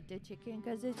 Jeff can't eat the chicken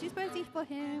because it's too spicy for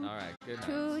him. All right, good night.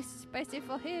 Too spicy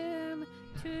for him.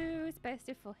 Too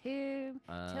spicy for him.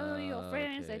 Tell your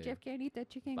friends that Okay. Jeff can't eat the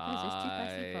chicken because it's too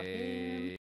spicy for him. Bye.